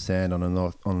 there's no sand on the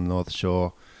North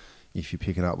Shore if you're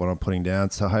picking up what I'm putting down.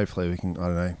 So hopefully we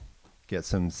can, get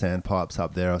some sand pipes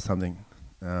up there or something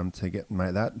to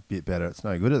make that a bit better. It's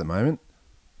no good at the moment.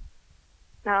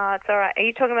 No, it's all right. Are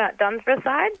you talking about Dunsborough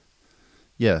side?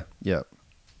 Yeah.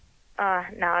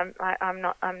 No, I'm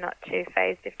not too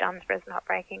phased if Dunsborough's not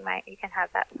breaking, mate. You can have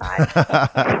that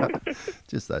side.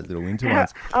 Just those little winter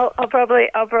ones. I'll probably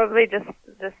just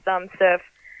surf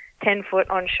 10 foot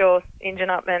onshore, engine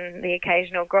up, and the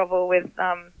occasional grovel with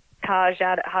Taj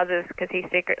out at Huzzers, because he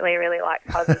secretly really likes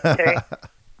Huzzers too.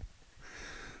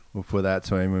 We'll put that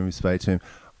to him when we speak to him.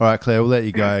 All right, Claire, we'll let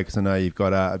you go because I know you've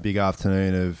got a big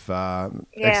afternoon of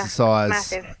exercise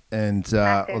massive. and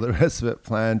all the rest of it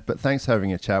planned. But thanks for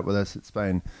having a chat with us. It's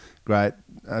been great.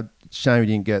 Shame we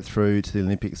didn't get through to the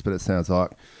Olympics, but it sounds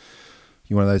like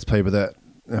you're one of those people that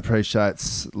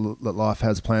appreciates that life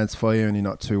has plans for you and you're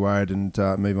not too worried, and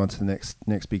move on to the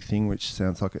next big thing, which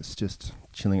sounds like it's just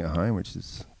chilling at home, which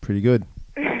is pretty good.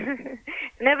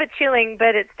 Never chilling,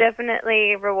 but it's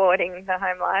definitely rewarding, the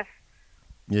home life.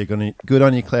 Yeah, good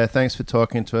on you, Claire. Thanks for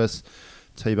talking to us.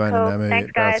 T-Bone Cool. and Namu Thanks,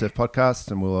 at Barrel guys. Surf Podcast,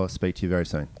 and we'll speak to you very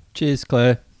soon. Cheers,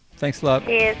 Claire. Thanks a lot.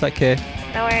 Cheers. Take care.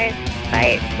 No worries.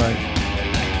 Bye. Bye.